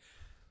great. Like,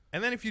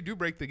 and then if you do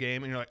break the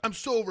game and you're like, I'm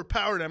so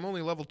overpowered, I'm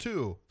only level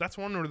 2. That's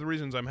one of the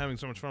reasons I'm having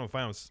so much fun with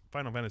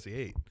Final Fantasy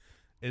VIII.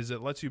 Is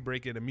it lets you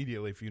break it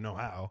immediately if you know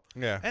how.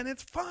 Yeah. And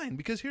it's fine,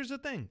 because here's the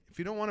thing. If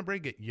you don't want to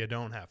break it, you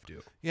don't have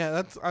to.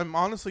 Yeah, I'm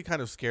honestly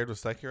kind of scared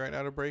with Sekiro right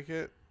now to break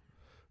it,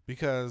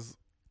 because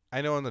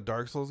I know in the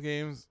Dark Souls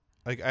games,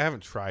 like, I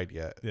haven't tried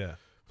yet. Yeah.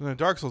 But in the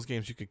Dark Souls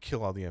games, you could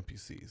kill all the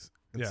NPCs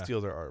and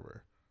steal their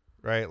armor,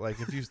 right?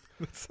 Like, if you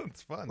that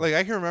sounds fun. Like,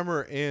 I can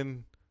remember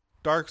in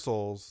Dark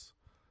Souls,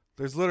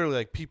 there's literally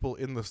like people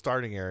in the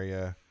starting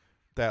area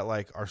that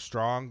like are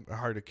strong,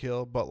 hard to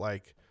kill, but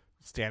like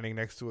standing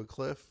next to a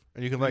cliff,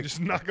 and you can like just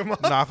knock them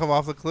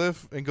off the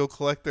cliff and go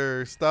collect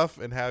their stuff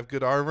and have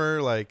good armor.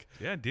 Like,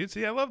 yeah, dude.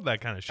 See, I love that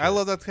kind of shit. I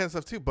love that kind of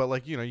stuff too. But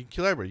like, you know, you can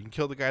kill everybody. You can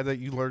kill the guy that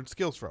you learned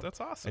skills from. That's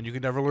awesome. And you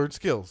can never learn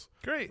skills.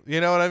 Great. You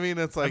know what I mean?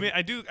 It's like, I mean,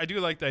 I do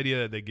like the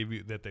idea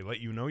that they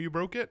let you know you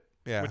broke it.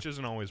 Yeah. Which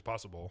isn't always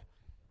possible.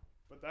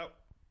 But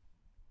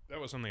that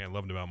was something I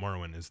loved about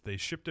Morrowind, is they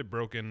shipped it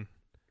broken,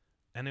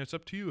 and it's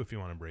up to you if you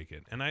want to break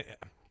it. And I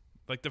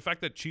like the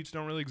fact that cheats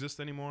don't really exist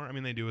anymore. I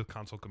mean, they do with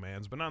console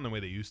commands, but not in the way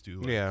they used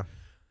to. Like, yeah.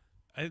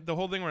 The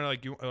whole thing where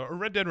like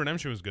Red Dead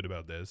Redemption was good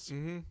about this.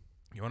 You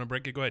want to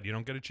break it? Go ahead. You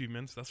don't get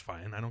achievements. That's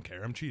fine. I don't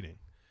care. I'm cheating.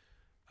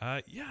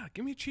 Yeah,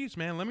 give me cheats,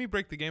 man. Let me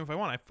break the game if I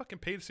want. I fucking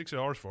paid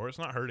 $60 for it. It's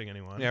not hurting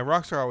anyone. Yeah,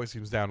 Rockstar always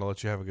seems down to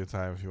let you have a good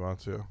time if you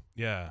want to.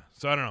 Yeah.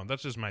 So I don't know.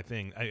 That's just my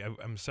thing.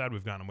 I'm sad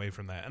we've gotten away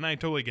from that. And I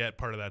totally get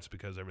part of that's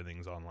because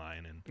everything's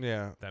online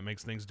and that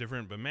makes things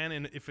different. But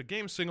man, if a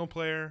game's single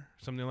player,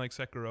 something like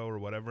Sekiro or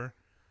whatever,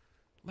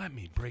 let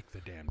me break the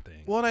damn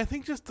thing. Well, and I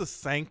think just the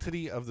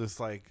sanctity of this,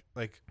 like,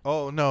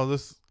 oh no,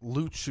 this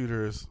loot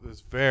shooter is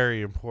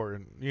very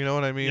important. You know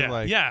what I mean? Yeah,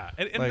 like,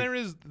 and like,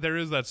 there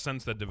is that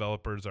sense that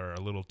developers are a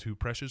little too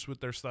precious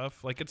with their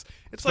stuff. Like it's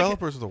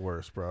developers are the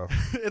worst, bro.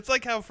 It's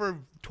like how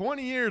for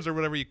 20 years or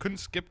whatever you couldn't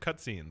skip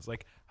cutscenes.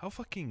 Like how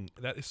fucking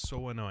that is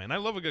so annoying. I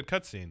love a good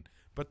cutscene,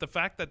 but the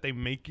fact that they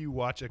make you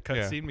watch a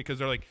cutscene because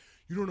they're like,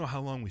 you don't know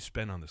how long we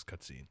spent on this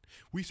cutscene.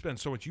 We spent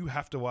so much. You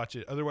have to watch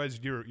it.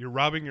 Otherwise, you're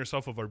robbing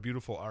yourself of our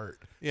beautiful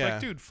art. It's like,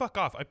 dude, fuck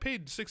off. I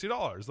paid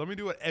 $60. Let me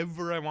do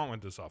whatever I want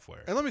with this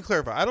software. And let me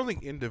clarify. I don't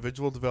think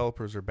individual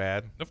developers are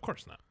bad. Of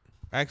course not.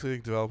 I actually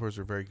think developers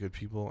are very good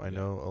people. I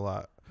know a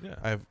lot. Yeah.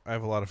 I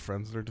have a lot of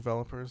friends that are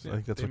developers. I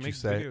think that's what you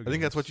say. I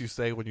think that's what you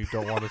say when you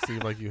don't want to seem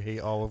like you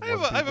hate all of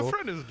I have a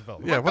friend who's a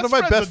developer. Yeah, one of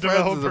my best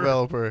friends is a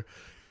developer.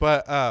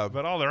 But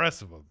all the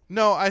rest of them.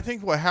 No, I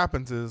think what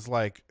happens is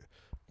like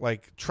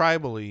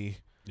tribally.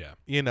 Yeah.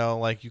 You know,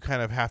 like you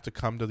kind of have to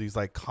come to these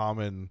like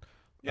common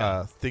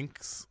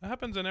thinks. It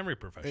happens in every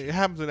profession. It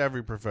happens in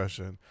every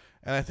profession.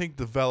 And I think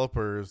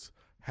developers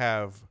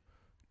have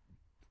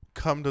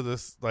come to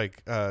this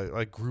like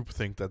group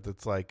think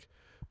that's like,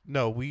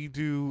 no, we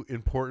do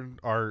important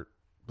art.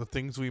 The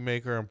things we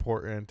make are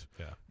important.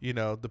 Yeah. You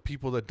know, the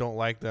people that don't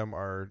like them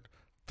are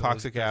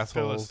toxic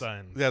assholes.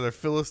 Philistines. Yeah, they're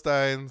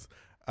Philistines.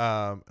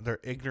 They're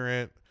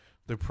ignorant.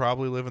 They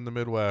probably live in the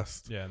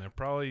Midwest. Yeah, and they're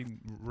probably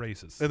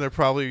racist. And they're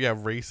probably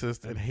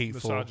racist and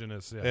hateful.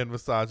 Misogynist, yeah. And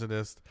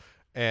misogynist.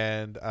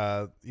 And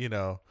you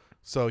know,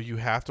 so you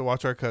have to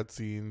watch our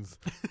cutscenes.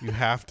 You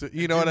have to,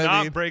 you know what I mean?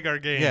 Do not break our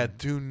game. Yeah,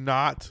 do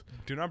not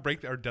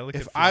break our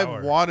delicate flower.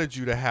 If I wanted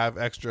you to have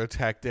extra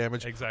attack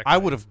damage, I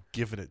would have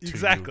given it to you.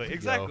 Exactly.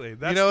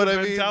 That's you know what the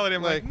I mentality.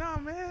 mean? I'm like, nah,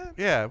 man.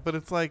 Yeah, but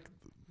it's like,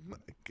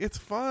 it's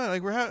fun.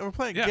 Like we're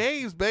playing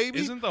games, baby.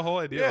 Isn't the whole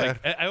idea? Yeah.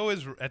 Like I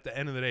always, at the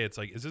end of the day, it's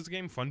like, is this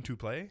game fun to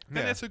play?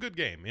 Then it's a good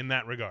game in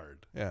that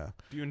regard. Yeah.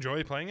 Do you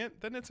enjoy playing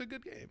it? Then it's a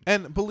good game.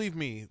 And believe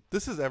me,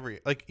 this is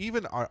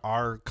even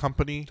our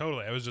company.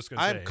 Totally. I was just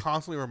gonna say. I'm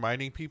constantly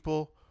reminding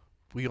people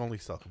we only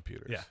sell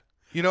computers. Yeah.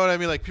 You know what I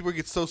mean? Like people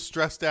get so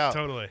stressed out.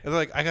 Totally. And they're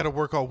like, I got to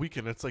work all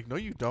weekend. It's like, no,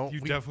 you don't. You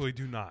definitely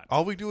do not.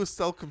 All we do is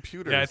sell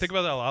computers. Yeah, I think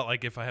about that a lot.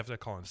 Like if I have to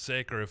call in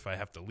sick or if I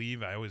have to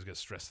leave, I always get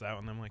stressed out.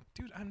 And I'm like,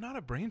 dude, I'm not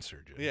a brain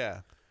surgeon.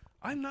 Yeah.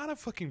 I'm not a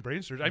fucking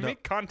brain surgeon. I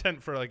make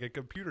content for like a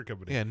computer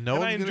company. Yeah, no and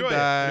one's I enjoy gonna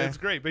die. it. And it's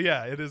great. But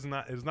yeah, it's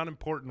not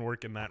important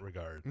work in that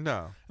regard.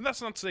 No. And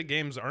that's not to say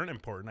games aren't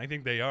important. I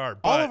think they are.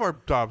 But all of our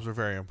jobs are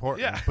very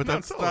important. Yeah, but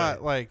that's totally.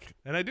 not like.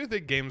 And I do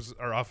think games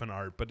are often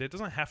art, but it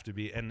doesn't have to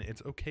be. And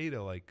it's okay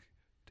to like.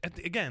 At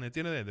the end of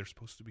the day, they're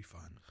supposed to be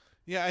fun.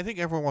 Yeah, I think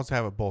everyone wants to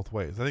have it both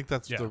ways. I think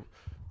that's the.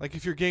 Like,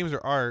 if your games are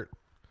art,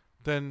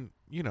 then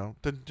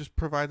then just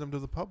provide them to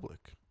the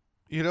public.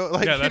 You know,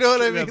 like Yeah, you know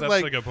what I yeah, mean? that's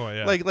Like a good point.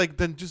 Yeah. like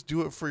then just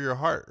do it for your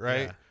heart,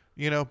 right? Yeah.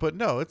 You know, but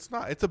no, it's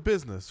not. It's a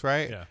business,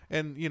 right? Yeah.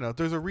 And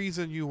there's a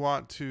reason you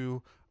want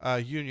to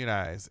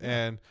unionize,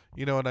 and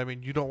you know what I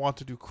mean. You don't want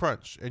to do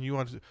crunch, and you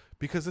want to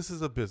because this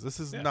is a business.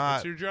 This is not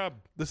it's your job.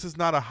 This is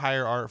not a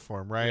higher art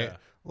form, right? Yeah.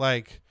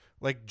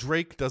 Like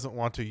Drake doesn't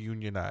want to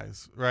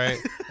unionize, right?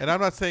 And I'm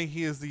not saying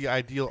he is the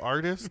ideal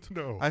artist.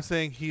 No. I'm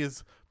saying he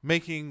is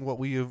making what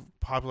we have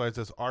popularized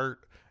as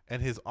art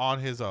and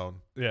on his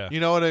own. Yeah. You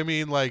know what I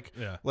mean? Like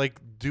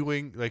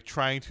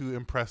trying to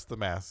impress the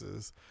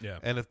masses. Yeah.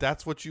 And if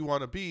that's what you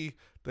want to be,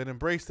 then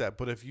embrace that.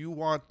 But if you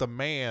want the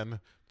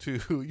man to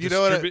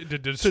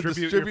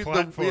distribute your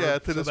platform,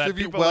 to so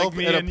distribute wealth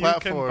like and a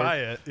platform, you can buy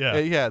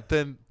it.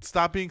 then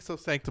stop being so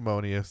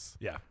sanctimonious.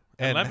 Yeah.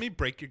 And let me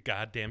break your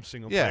goddamn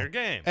single player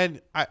game.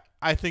 And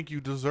I think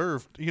you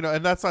deserve,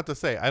 and that's not to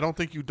say I don't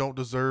think you don't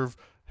deserve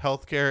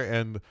healthcare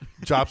and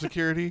job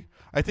security.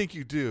 I think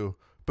you do,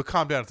 but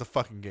calm down. It's a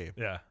fucking game.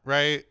 Yeah.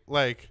 Right?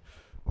 Like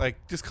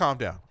just calm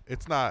down.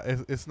 It's not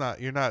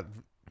you're not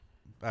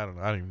I don't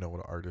know. I don't even know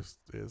what an artist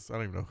is. I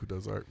don't even know who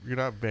does art. You're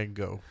not Van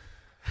Gogh.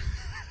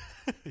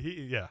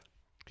 He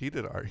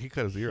did art. He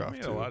cut his ear off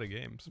made too. a lot of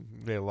games.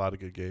 He made a lot of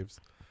good games.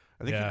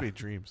 I think Yeah. he made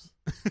Dreams.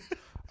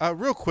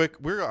 Real quick,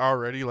 we're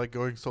already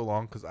going so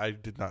long because I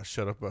did not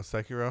shut up about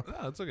Sekiro.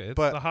 No, it's okay.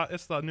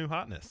 It's the new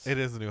hotness. It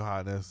is the new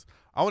hotness.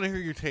 I want to hear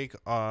your take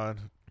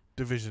on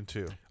Division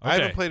 2. I Okay.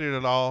 haven't played it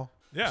at all.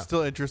 Yeah.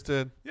 Still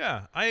interested.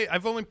 Yeah.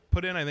 I've only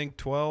put in I think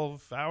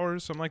 12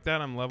 hours, something like that.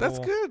 I'm That's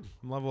good.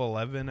 I'm level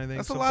 11, I think.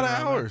 That's a lot of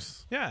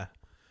hours. Yeah.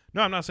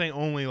 No, I'm not saying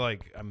only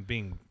I'm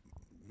being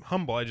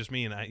humble. I just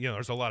mean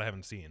there's a lot I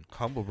haven't seen.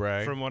 Humble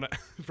brag. From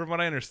what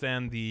I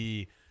understand,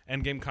 the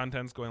endgame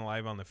content's going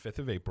live on the 5th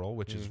of April,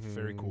 which is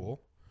very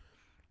cool.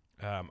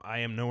 I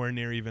am nowhere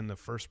near even the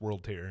first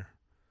world tier.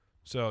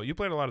 So you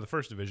played a lot of the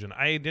first division.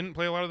 I didn't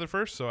play a lot of the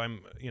first, so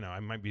I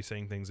might be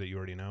saying things that you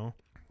already know.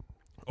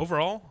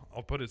 Overall,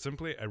 I'll put it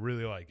simply, I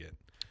really like it.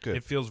 Good.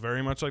 It feels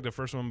very much like the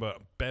first one,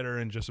 but better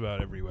in just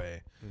about every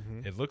way.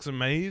 Mm-hmm. It looks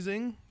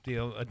amazing.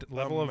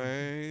 Level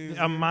amazing.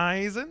 of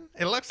amazing.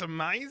 It looks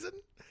amazing.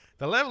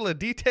 The level of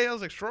detail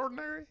is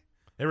extraordinary.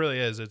 It really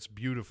is. It's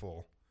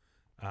beautiful.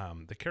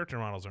 The character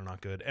models are not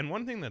good, and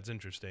one thing that's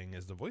interesting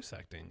is the voice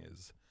acting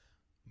is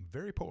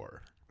very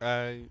poor.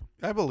 I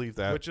believe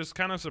that, which is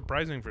kind of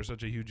surprising for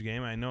such a huge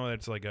game. I know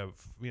it's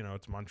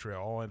it's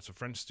Montreal, and it's a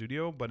French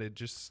studio, but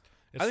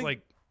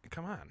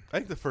come on. I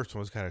think the first one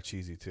was kind of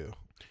cheesy too.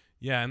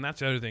 Yeah, and that's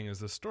the other thing is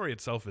the story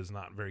itself is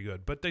not very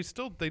good, but they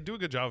do a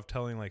good job of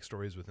telling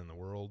stories within the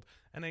world.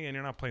 And again,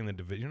 you're not playing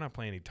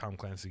any Tom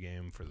Clancy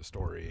game for the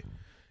story.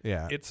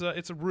 Yeah, it's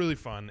a really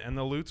fun, and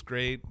the loot's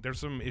great.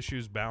 There's some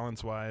issues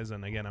balance wise,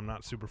 and again, I'm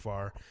not super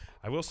far.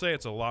 I will say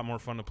it's a lot more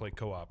fun to play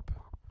co-op.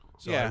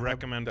 So I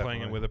recommend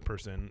playing it with a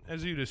person.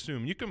 As you'd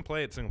assume, you can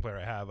play it single player.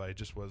 I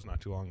just was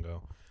not too long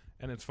ago,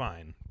 and it's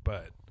fine.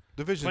 But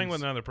playing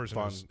with another person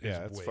is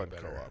it's way fun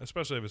better, co-op,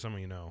 especially if it's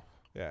someone you know.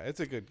 Yeah,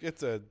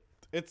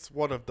 it's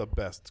one of the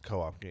best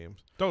co-op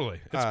games.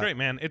 Totally, it's great,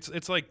 man.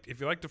 It's like if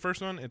you like the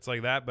first one, it's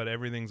like that, but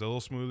everything's a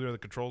little smoother. The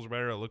controls are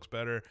better. It looks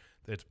better.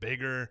 It's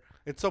bigger.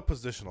 It's so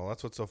positional.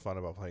 That's what's so fun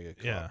about playing a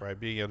co-op, right?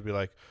 Being able to be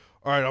like,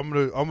 all right, I'm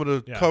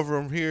gonna cover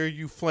them here.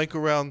 You flank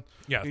around.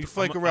 Yeah, you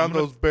flank around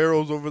those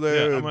barrels over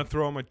there. Yeah, I'm gonna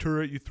throw out my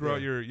turret. You throw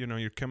out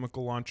your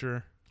chemical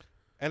launcher.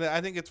 And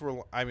I think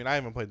I mean, I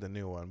haven't played the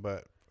new one,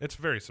 but it's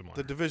very similar.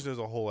 The Division as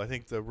a whole, I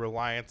think the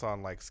reliance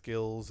on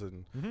skills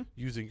and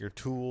using your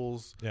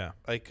tools,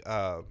 and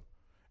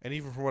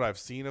even from what I've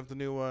seen of the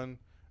new one,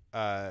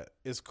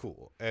 is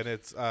cool. And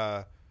it's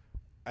I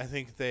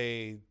think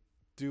they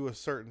do a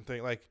certain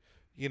thing, I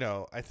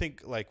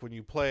think when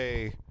you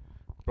play.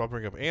 But I'll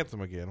bring up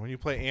Anthem again. When you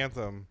play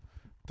Anthem,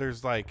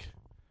 there's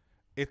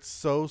it's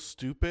so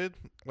stupid.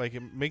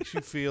 It makes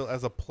you feel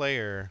as a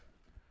player,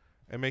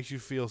 it makes you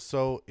feel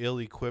so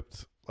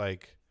ill-equipped.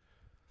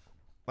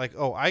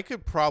 Oh, I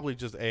could probably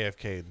just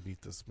AFK and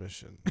beat this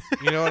mission.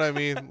 You know what I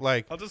mean?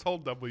 I'll just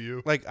hold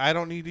W. I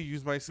don't need to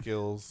use my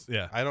skills.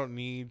 Yeah. I don't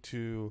need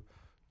to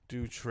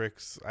do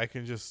tricks. I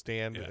can just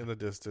stand in the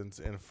distance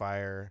and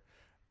fire,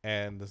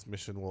 and this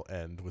mission will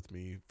end with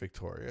me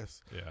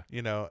victorious.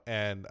 Yeah.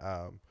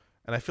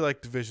 And I feel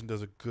like Division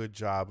does a good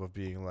job of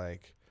being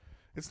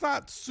it's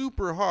not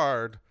super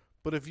hard,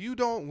 but if you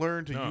don't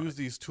learn to use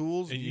these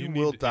tools, you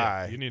will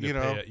die. You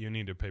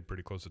need to pay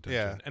pretty close attention.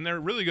 Yeah. And they're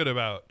really good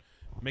about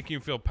making you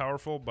feel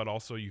powerful, but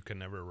also you can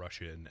never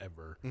rush in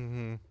ever.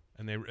 Mm-hmm.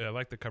 And I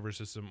like the cover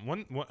system.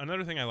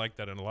 Another thing I like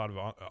that in a lot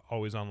of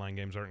always online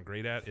games aren't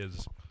great at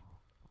is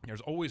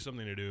there's always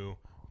something to do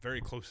very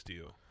close to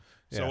you.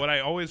 So what I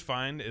always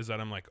find is that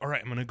I'm all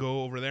right, I'm going to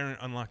go over there and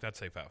unlock that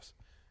safe house.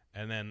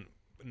 And then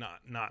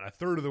not a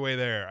third of the way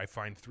there, I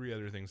find 3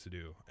 other things to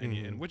do,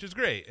 and which is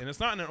great. And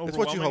it's not in an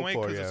overwhelming way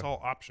because it's all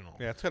optional.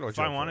 Yeah, it's kind of what if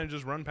I wanted to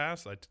just run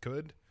past, I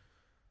could.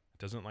 It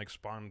doesn't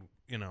spawn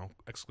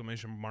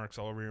exclamation marks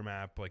all over your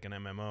map like an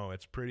MMO.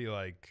 It's pretty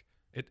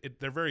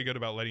they're very good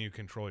about letting you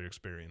control your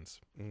experience.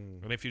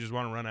 Mm. And if you just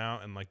want to run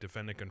out and like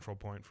defend a control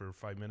point for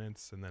 5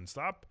 minutes and then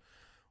stop,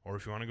 or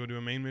if you want to go do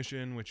a main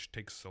mission, which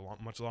takes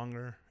much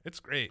longer, it's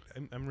great.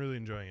 I'm really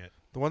enjoying it.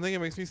 The one thing that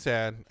makes me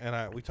sad,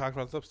 and we talked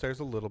about this upstairs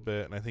a little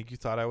bit, and I think you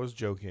thought I was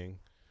joking,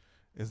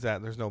 is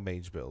that there's no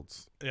mage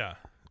builds. Yeah.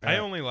 I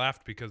only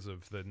laughed because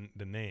of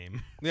the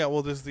name. Yeah,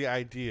 well, there's the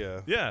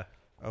idea Yeah.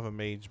 of a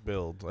mage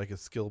build, like a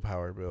skill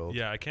power build.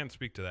 Yeah, I can't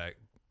speak to that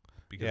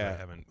because I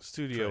haven't.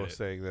 Studio was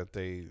saying that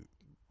they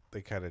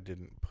kind of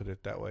didn't put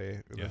it that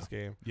way in this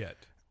game. Yet.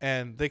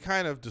 And they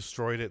kind of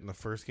destroyed it in the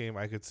first game.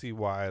 I could see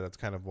why. That's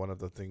kind of one of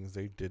the things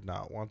they did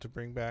not want to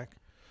bring back.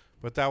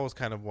 But that was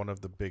kind of one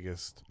of the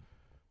biggest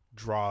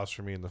draws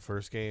for me in the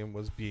first game,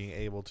 was being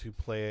able to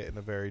play it in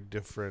a very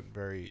different,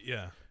 very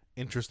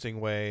interesting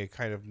way,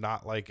 kind of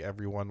not like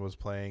everyone was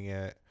playing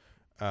it.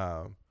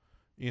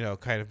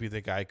 Kind of be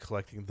the guy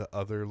collecting the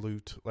other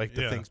loot, like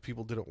the things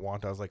people didn't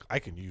want. I was like, I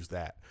can use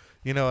that.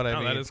 You know what I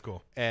mean? That is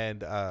cool.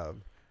 And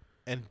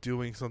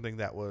doing something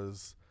that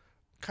was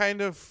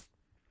kind of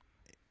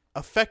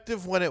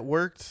effective when it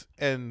worked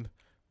and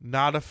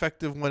not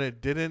effective when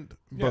it didn't,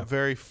 but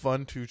very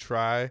fun to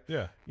try.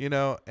 Yeah.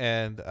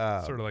 And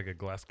sort of like a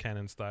glass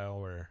cannon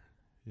style where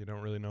you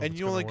don't really know. And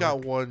you only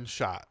got one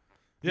shot.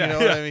 Yeah. You know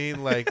what I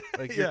mean? Like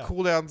your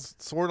cooldown's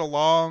sort of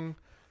long.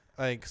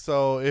 Like,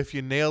 so if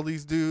you nail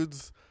these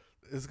dudes,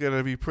 it's going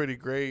to be pretty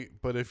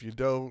great. But if you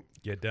don't,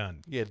 you're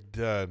done. You're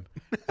done.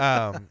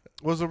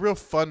 Was a real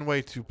fun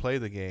way to play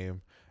the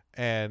game.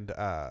 And,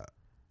 I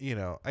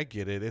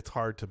get it. It's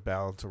hard to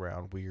balance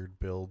around weird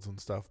builds and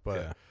stuff.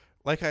 But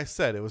like I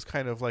said, it was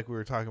kind of like we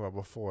were talking about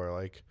before.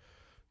 Like,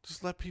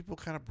 just let people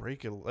kind of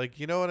break it. Like,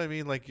 you know what I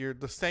mean? Like,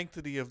 the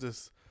sanctity of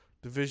this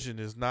division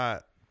is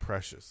not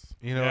precious.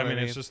 You know what I mean?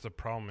 It's just the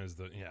problem is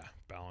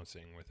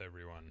balancing with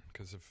everyone,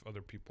 because if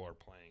other people are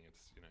playing, it's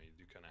you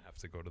do kind of have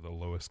to go to the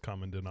lowest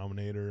common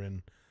denominator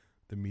and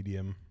the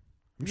medium.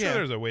 I'm sure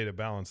there's a way to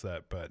balance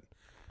that, but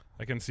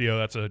I can see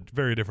that's a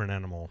very different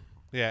animal.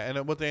 Yeah,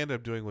 and what they ended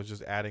up doing was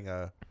just adding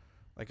a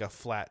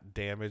flat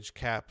damage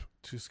cap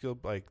to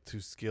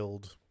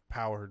skilled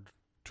powered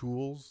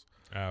tools.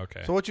 Oh,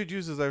 okay. So what you'd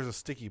use is there's a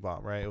sticky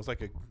bomb, right? It was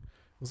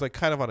like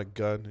kind of on a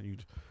gun, and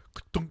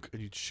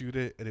you'd shoot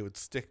it, and it would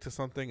stick to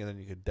something, and then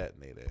you could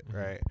detonate it,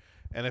 right?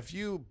 And if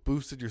you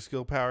boosted your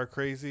skill power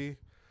crazy,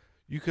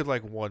 you could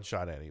like one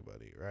shot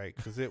anybody, right?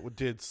 Because it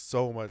did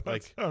so much.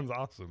 That sounds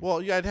awesome.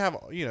 Well, yeah, I'd have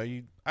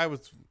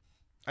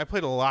I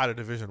played a lot of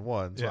Division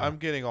 1, so I'm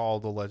getting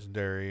all the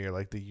legendary or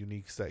like the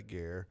unique set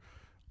gear,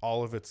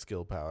 all of its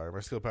skill power.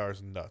 My skill power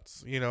is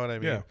nuts. You know what I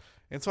mean? Yeah.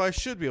 And so I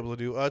should be able to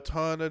do a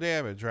ton of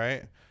damage,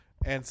 right?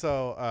 And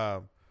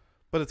so,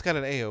 but it's got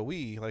an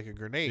AoE, like a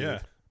grenade. Yeah.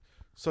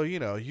 So, you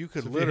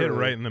could if literally you hit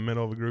right in the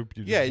middle of a group,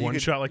 you just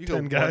one-shot like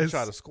 10 guys.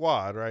 One-shot a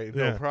squad, right?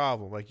 No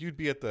problem. Like, you'd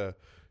be at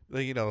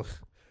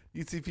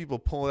you'd see people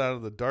pulling out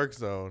of the dark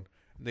zone,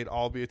 and they'd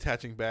all be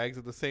attaching bags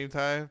at the same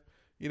time.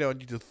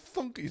 And you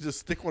just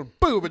stick one,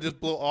 boom, and just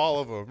blow all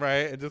of them,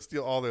 right? And just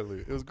steal all their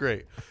loot. It was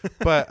great.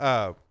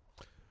 But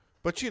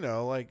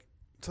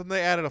so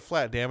they added a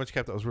flat damage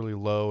cap that was really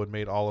low and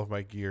made all of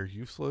my gear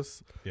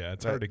useless. Yeah,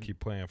 it's hard to keep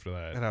playing after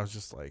that. And I was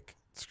just like,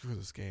 screw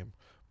this game.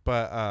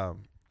 But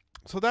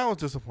so that was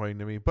disappointing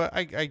to me. But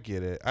I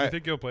get it. Do you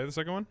think you'll play the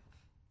second one?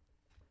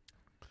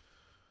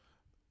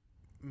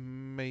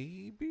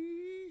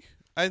 Maybe.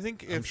 I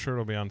think I'm sure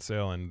it'll be on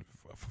sale in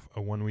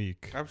a 1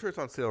 week. I'm sure it's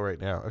on sale right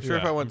now. I'm sure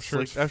if I went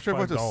to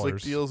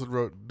Slick Deals and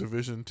wrote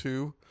Division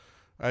 2,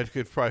 I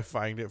could probably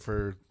find it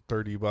for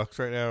 $30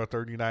 right now,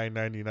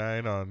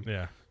 $39.99 on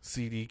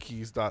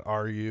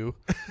cdkeys.ru.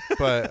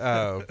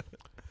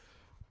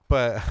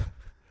 But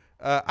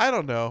I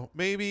don't know.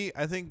 Maybe.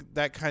 I think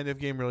that kind of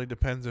game really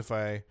depends if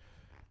I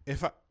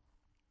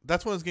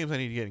that's one of those games I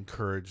need to get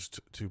encouraged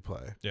to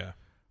play. Yeah.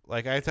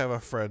 Like, I have to have a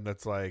friend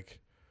that's like,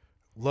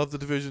 love the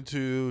Division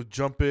 2,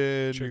 jump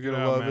in, you're going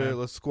to love it,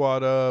 let's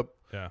squad up.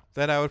 Yeah.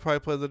 Then I would probably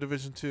play the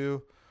Division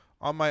 2.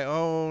 On my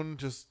own,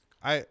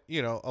 a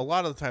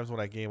lot of the times when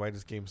I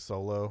just game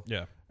solo.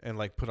 Yeah. And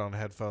like put on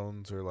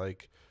headphones or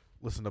like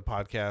listen to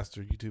podcasts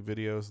or YouTube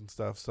videos and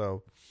stuff.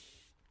 So,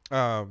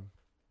 I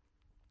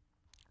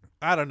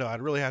don't know.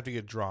 I'd really have to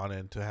get drawn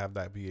in to have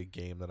that be a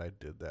game that I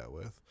did that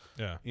with.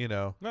 Yeah.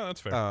 No,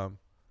 that's fair.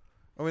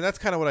 I mean, that's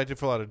kind of what I did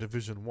for a lot of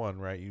Division 1,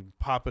 right? You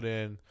pop it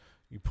in,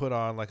 you put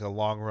on like a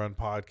long run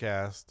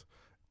podcast,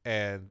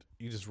 and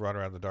you just run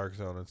around the dark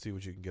zone and see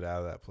what you can get out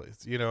of that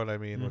place. You know what I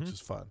mean? Which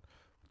is fun.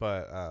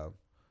 But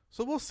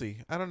so we'll see.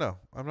 I don't know.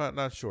 I'm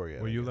not sure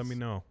yet. Well, you let me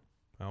know.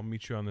 I'll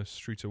meet you on the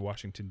streets of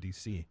Washington,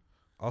 D.C.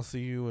 I'll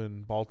see you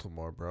in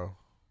Baltimore, bro.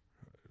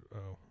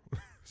 Oh,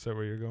 is that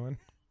where you're going?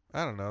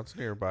 I don't know. It's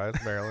nearby.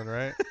 It's Maryland,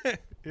 right?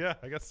 Yeah,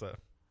 I guess so.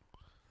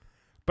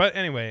 But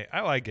anyway,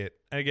 I like it.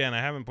 Again, I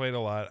haven't played a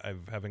lot. I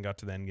haven't got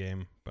to the end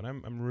game, but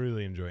I'm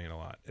really enjoying it a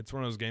lot. It's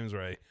one of those games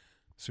where as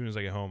soon as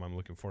I get home, I'm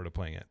looking forward to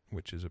playing it,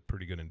 which is a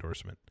pretty good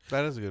endorsement.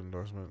 That is a good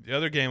endorsement. The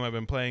other game I've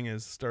been playing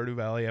is Stardew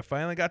Valley. I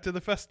finally got to the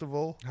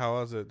festival. How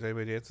was it? Did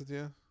anybody dance with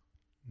you?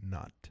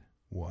 Not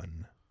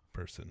one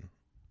person.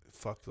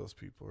 fuck those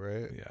people,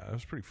 right? Yeah, it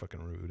was pretty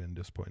fucking rude and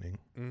disappointing.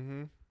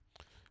 Mm-hmm.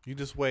 You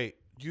just wait.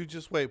 You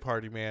just wait,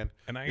 party man.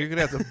 And You're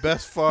gonna have the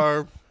best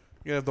farm.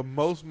 You're gonna have the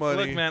most money.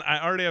 Look, man,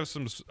 I already have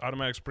some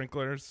automatic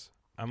sprinklers.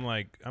 I'm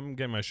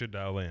getting my shit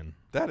dialed in.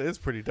 That is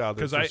pretty dialed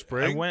in. Because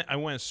I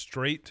went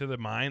straight to the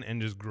mine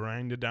and just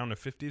grinded down to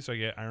 50 so I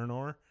get iron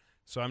ore.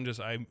 So I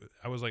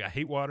was like, I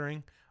hate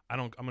watering.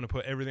 I'm gonna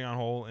put everything on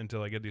hold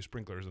until I get these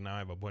sprinklers, and now I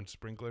have a bunch of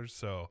sprinklers.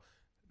 So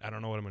I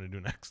don't know what I'm gonna do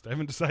next. I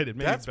haven't decided.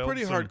 Maybe that's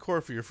pretty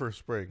hardcore for your first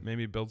spring.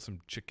 Maybe build some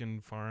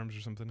chicken farms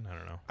or something. I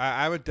don't know.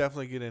 I would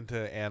definitely get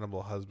into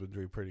animal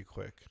husbandry pretty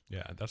quick.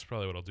 Yeah, that's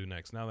probably what I'll do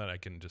next. Now that I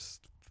can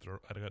just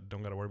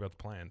don't got to worry about the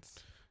plants.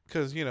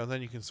 Because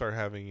then you can start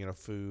having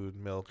food,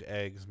 milk,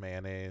 eggs,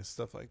 mayonnaise,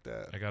 stuff like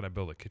that. I gotta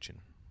build a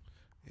kitchen.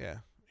 Yeah,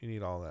 you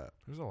need all that.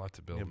 There's a lot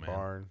to build, man.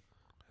 Barn.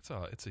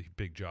 It's a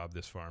big job.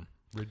 This farm,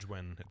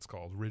 Ridgewen. It's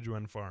called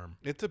Ridgewen Farm.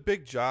 It's a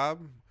big job,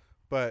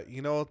 but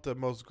you know what the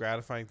most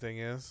gratifying thing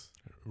is?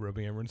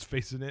 Rubbing everyone's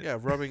face in it. Yeah,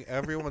 rubbing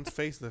everyone's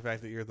face in the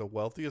fact that you're the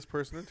wealthiest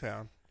person in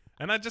town.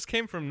 And I just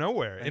came from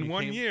nowhere in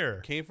 1 year.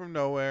 Came from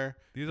nowhere.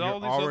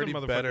 All these other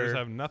motherfuckers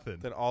have nothing.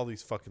 Than all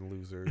these fucking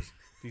losers.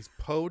 These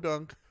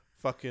podunk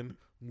fucking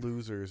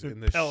losers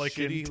in this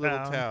shitty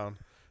little town.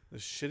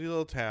 This shitty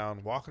little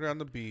town, walking around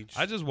the beach.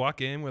 I just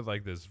walk in with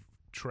like this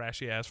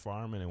trashy ass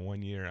farm, and in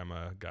 1 year I'm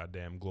a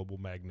goddamn global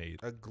magnate.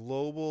 A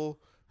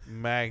global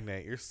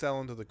magnate. You're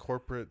selling to the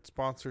corporate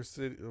sponsor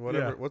city,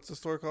 whatever. Yeah. What's the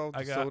store called?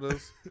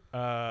 Sodas.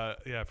 I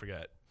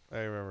forget. I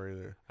don't remember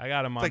either. I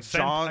got a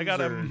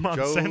Monsanto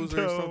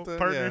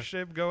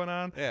partnership going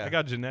on. Yeah. I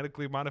got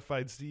genetically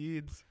modified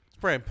seeds.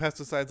 Spraying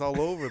pesticides all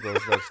over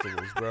those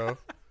vegetables, bro.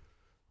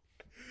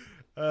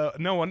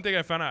 No, one thing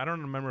I found out, I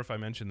don't remember if I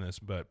mentioned this,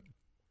 but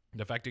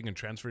the fact you can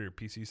transfer your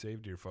PC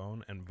save to your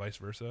phone and vice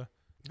versa,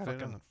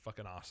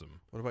 fucking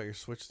awesome. What about your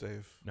Switch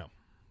save? No,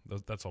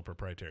 that's all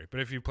proprietary. But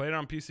if you play it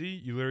on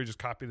PC, you literally just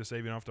copy the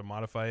save. You don't have to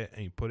modify it,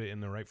 and you put it in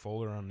the right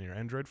folder on your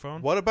Android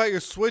phone. What about your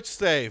Switch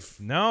save?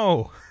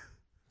 No.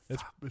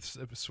 It's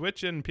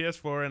Switch and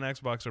PS4 and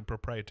Xbox are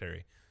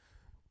proprietary.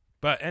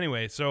 But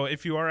anyway, so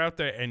if you are out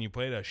there and you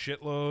played a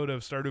shitload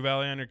of Stardew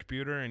Valley on your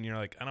computer and you're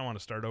like, I don't want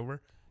to start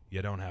over,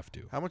 you don't have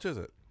to. How much is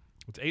it?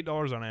 It's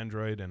 $8 on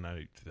Android, and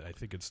I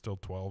think it's still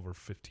 $12 or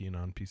 $15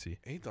 on PC.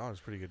 $8 is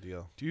a pretty good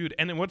deal. Dude,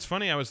 and then what's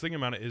funny, I was thinking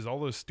about it, is all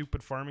those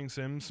stupid farming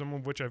sims, some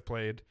of which I've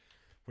played,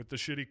 with the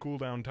shitty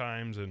cooldown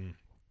times and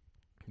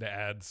the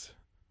ads.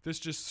 This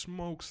just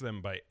smokes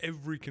them by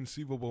every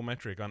conceivable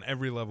metric on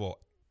every level.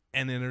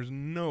 And then there's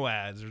no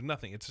ads. There's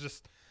nothing.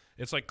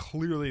 It's like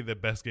clearly the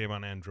best game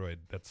on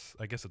Android.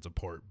 I guess it's a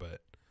port, but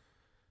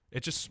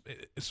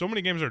so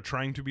many games are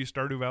trying to be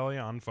Stardew Valley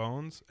on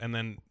phones, and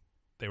then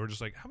they were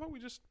just like, how about we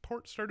just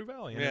port Stardew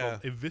Valley? And it'll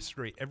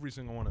eviscerate every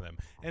single one of them.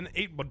 And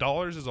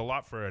 $8 is a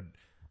lot for a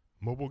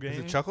mobile game. Is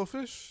it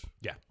Chucklefish?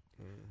 Yeah.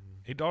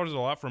 $8 is a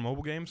lot for a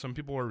mobile game. Some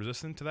people are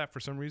resistant to that for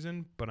some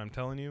reason, but I'm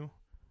telling you,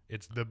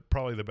 it's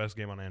probably the best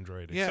game on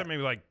Android. Except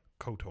maybe like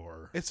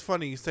KOTOR. It's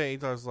funny. You say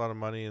 $8 is a lot of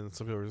money, and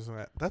some people are just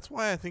like, that's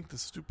why I think the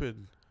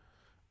stupid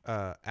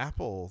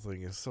Apple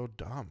thing is so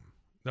dumb.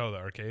 Oh, the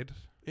arcade?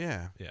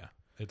 Yeah. Yeah.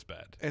 It's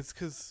bad. It's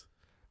because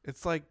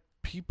it's like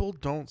people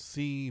don't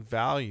see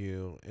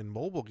value in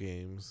mobile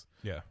games.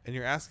 Yeah. And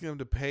you're asking them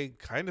to pay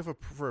kind of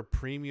for a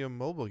premium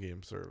mobile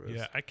game service.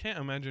 Yeah. I can't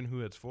imagine who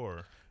it's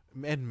for.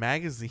 And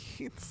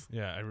magazines.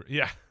 Yeah.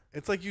 Yeah.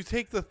 It's like you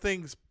take the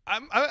things.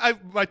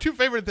 My two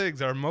favorite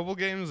things are mobile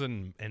games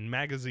and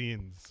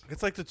magazines.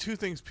 It's like the two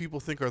things people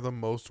think are the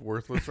most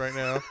worthless right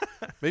now.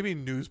 Maybe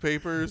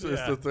newspapers is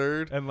the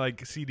third. And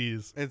like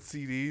CDs.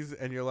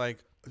 And you're like,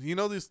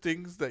 these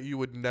things that you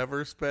would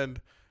never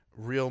spend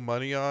real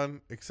money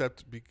on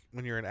except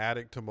when you're an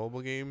addict to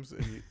mobile games.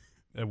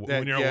 And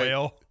when you're a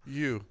whale.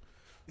 You.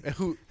 And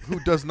who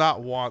does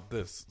not want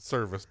this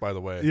service, by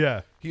the way.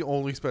 Yeah. He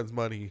only spends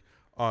money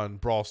on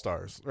Brawl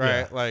Stars,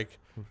 right?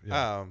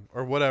 Yeah.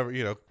 Or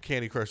whatever,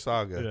 Candy Crush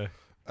Saga.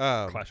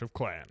 Yeah. Clash of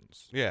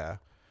Clans. Yeah.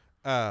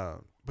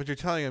 But you're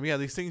telling him,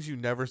 these things you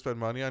never spend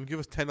money on, give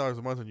us $10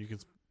 a month and you can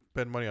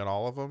spend money on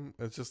all of them.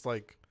 It's just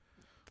like,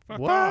 fuck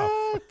what?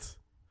 Off.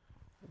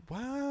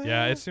 What?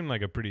 Yeah, it seemed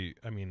like I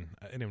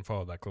didn't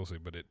follow that closely,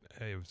 but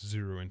I have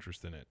zero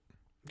interest in it.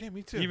 Yeah,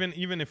 me too.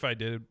 Even if I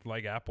did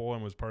like Apple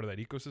and was part of that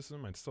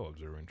ecosystem, I'd still have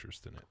zero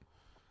interest in it.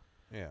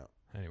 Yeah.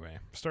 Anyway,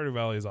 Stardew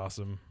Valley is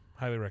awesome.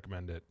 Highly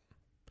recommend it.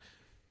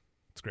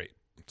 It's great.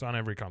 It's on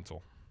every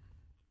console.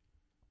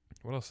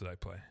 What else did I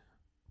play?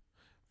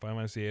 Final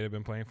Fantasy VIII I've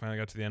been playing. Finally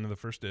got to the end of the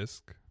first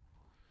disc.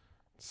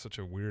 It's such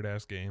a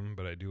weird-ass game,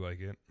 but I do like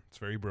it. It's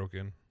very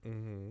broken.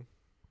 Mm-hmm.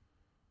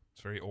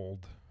 It's very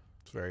old.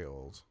 It's very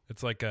old.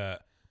 It's like there's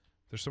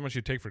so much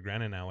you take for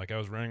granted now. Like I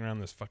was running around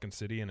this fucking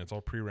city, and it's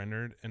all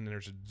pre-rendered, and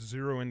there's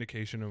zero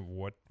indication of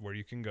where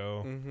you can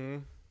go. Mm-hmm.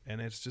 And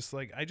it's just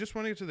like, I just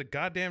want to get to the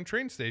goddamn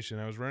train station.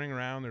 I was running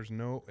around.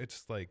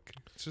 It's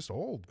just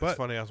old. But it's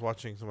funny. I was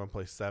watching someone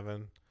play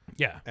 7.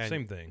 Yeah,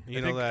 same thing.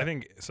 I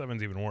think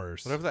 7's even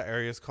worse. Whatever that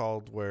area is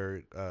called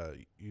where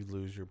you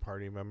lose your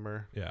party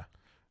member. Yeah.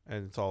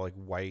 And it's all like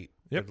white.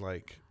 Yep. And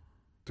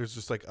there's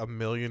just like a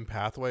million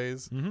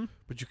pathways,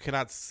 but you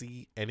cannot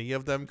see any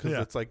of them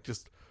because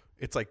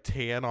it's like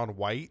tan on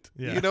white.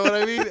 Yeah. You know what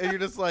I mean? And you're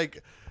just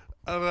like,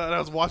 I don't know. And I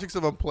was watching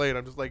someone play, and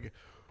I'm just like,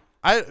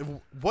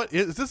 what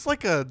is this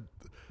like a?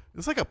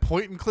 It's like a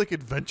point and click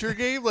adventure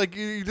game. Like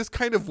you just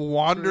kind of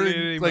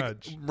wandering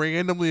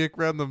randomly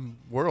around the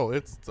world.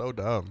 It's so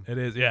dumb. It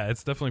is. Yeah, it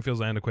definitely feels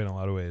antiquated in a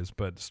lot of ways,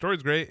 but the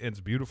story's great. It's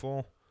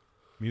beautiful.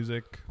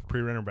 Music,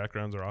 pre-rendered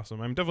backgrounds are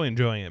awesome. I'm definitely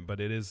enjoying it, but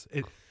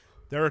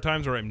there are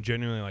times where I'm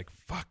genuinely like,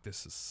 fuck,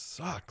 this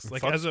sucks.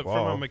 Like from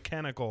a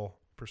mechanical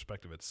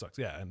perspective, it sucks.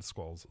 Yeah, and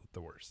Squall's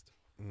the worst.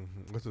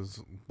 Mm-hmm. With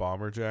his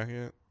bomber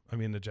jacket. I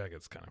mean, the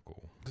jacket's kind of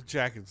cool. The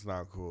jacket's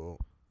not cool.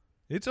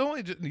 It's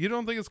only you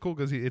don't think it's cool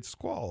because it's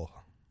Squall.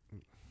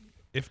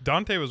 If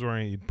Dante was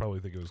wearing it, you'd probably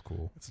think it was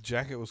cool. If the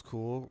jacket was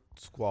cool,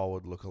 Squall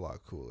would look a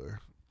lot cooler.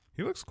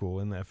 He looks cool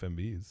in the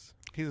FMVs.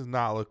 He does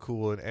not look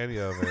cool in any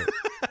of it.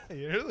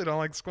 You really don't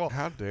like Squall.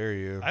 How dare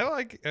you? I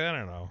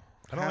don't know.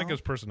 I don't like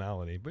his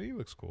personality, but he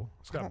looks cool.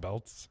 He's got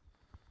belts.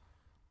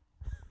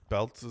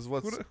 Belts is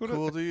what's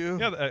cool to you?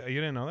 Yeah,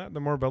 you didn't know that? The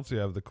more belts you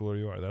have, the cooler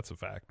you are. That's a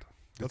fact.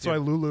 That's why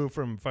Lulu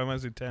from Final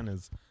Fantasy X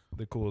is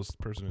the coolest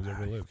person who's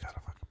ever lived. You've got a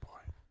fucking point.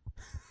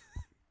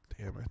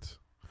 Damn it.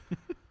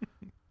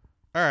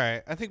 All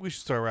right. I think we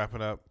should start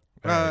wrapping up.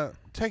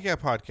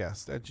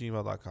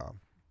 TechYeahPodcast@gmail.com.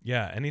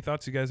 Yeah. Any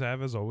thoughts you guys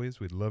have, as always,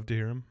 we'd love to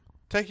hear them.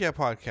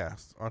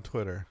 TechYeahPodcast on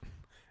Twitter.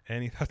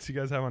 Any thoughts you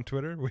guys have on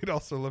Twitter? We'd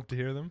also love to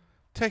hear them.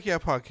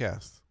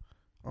 TechYeahPodcast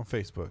on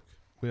Facebook.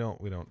 We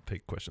don't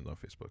take questions on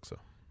Facebook, so.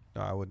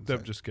 No, I wouldn't.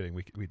 I'm just kidding.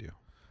 We do.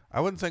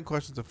 I wouldn't send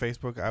questions to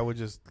Facebook. I would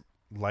just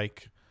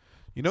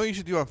you know what you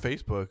should do on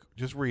Facebook?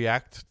 Just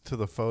react to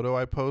the photo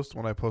I post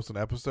when I post an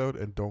episode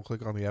and don't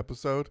click on the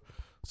episode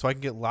so I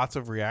can get lots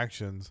of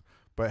reactions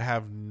but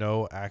have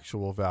no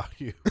actual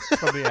value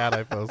from the ad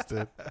I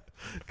posted.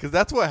 Because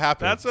that's what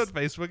happens. That's what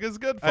Facebook is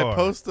good for. I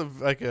post a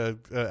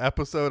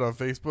episode on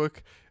Facebook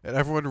and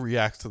everyone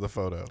reacts to the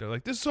photo. They're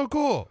like, this is so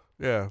cool.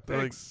 Yeah.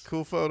 They're like,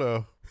 cool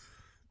photo.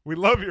 We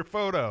love your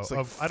photo.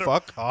 Like,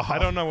 fuck off. I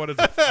don't know what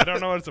it's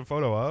a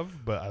photo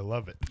of, but I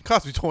love it. It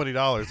cost me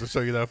 $20 to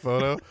show you that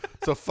photo,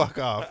 so fuck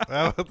off.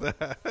 How about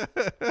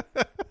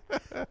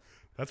that?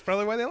 That's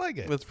probably why they like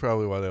it. That's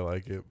probably why they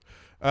like it.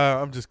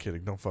 I'm just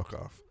kidding. Don't fuck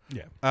off.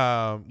 Yeah.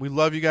 We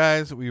love you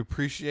guys. We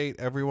appreciate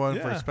everyone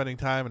for spending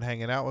time and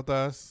hanging out with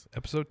us.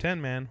 Episode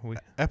 10, man.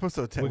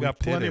 Episode 10. We got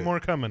plenty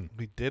more coming.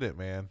 We did it,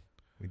 man.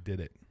 We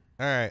did it.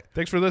 All right.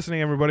 Thanks for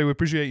listening, everybody. We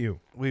appreciate you.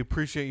 We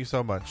appreciate you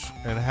so much.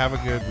 And have a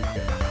good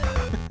weekend.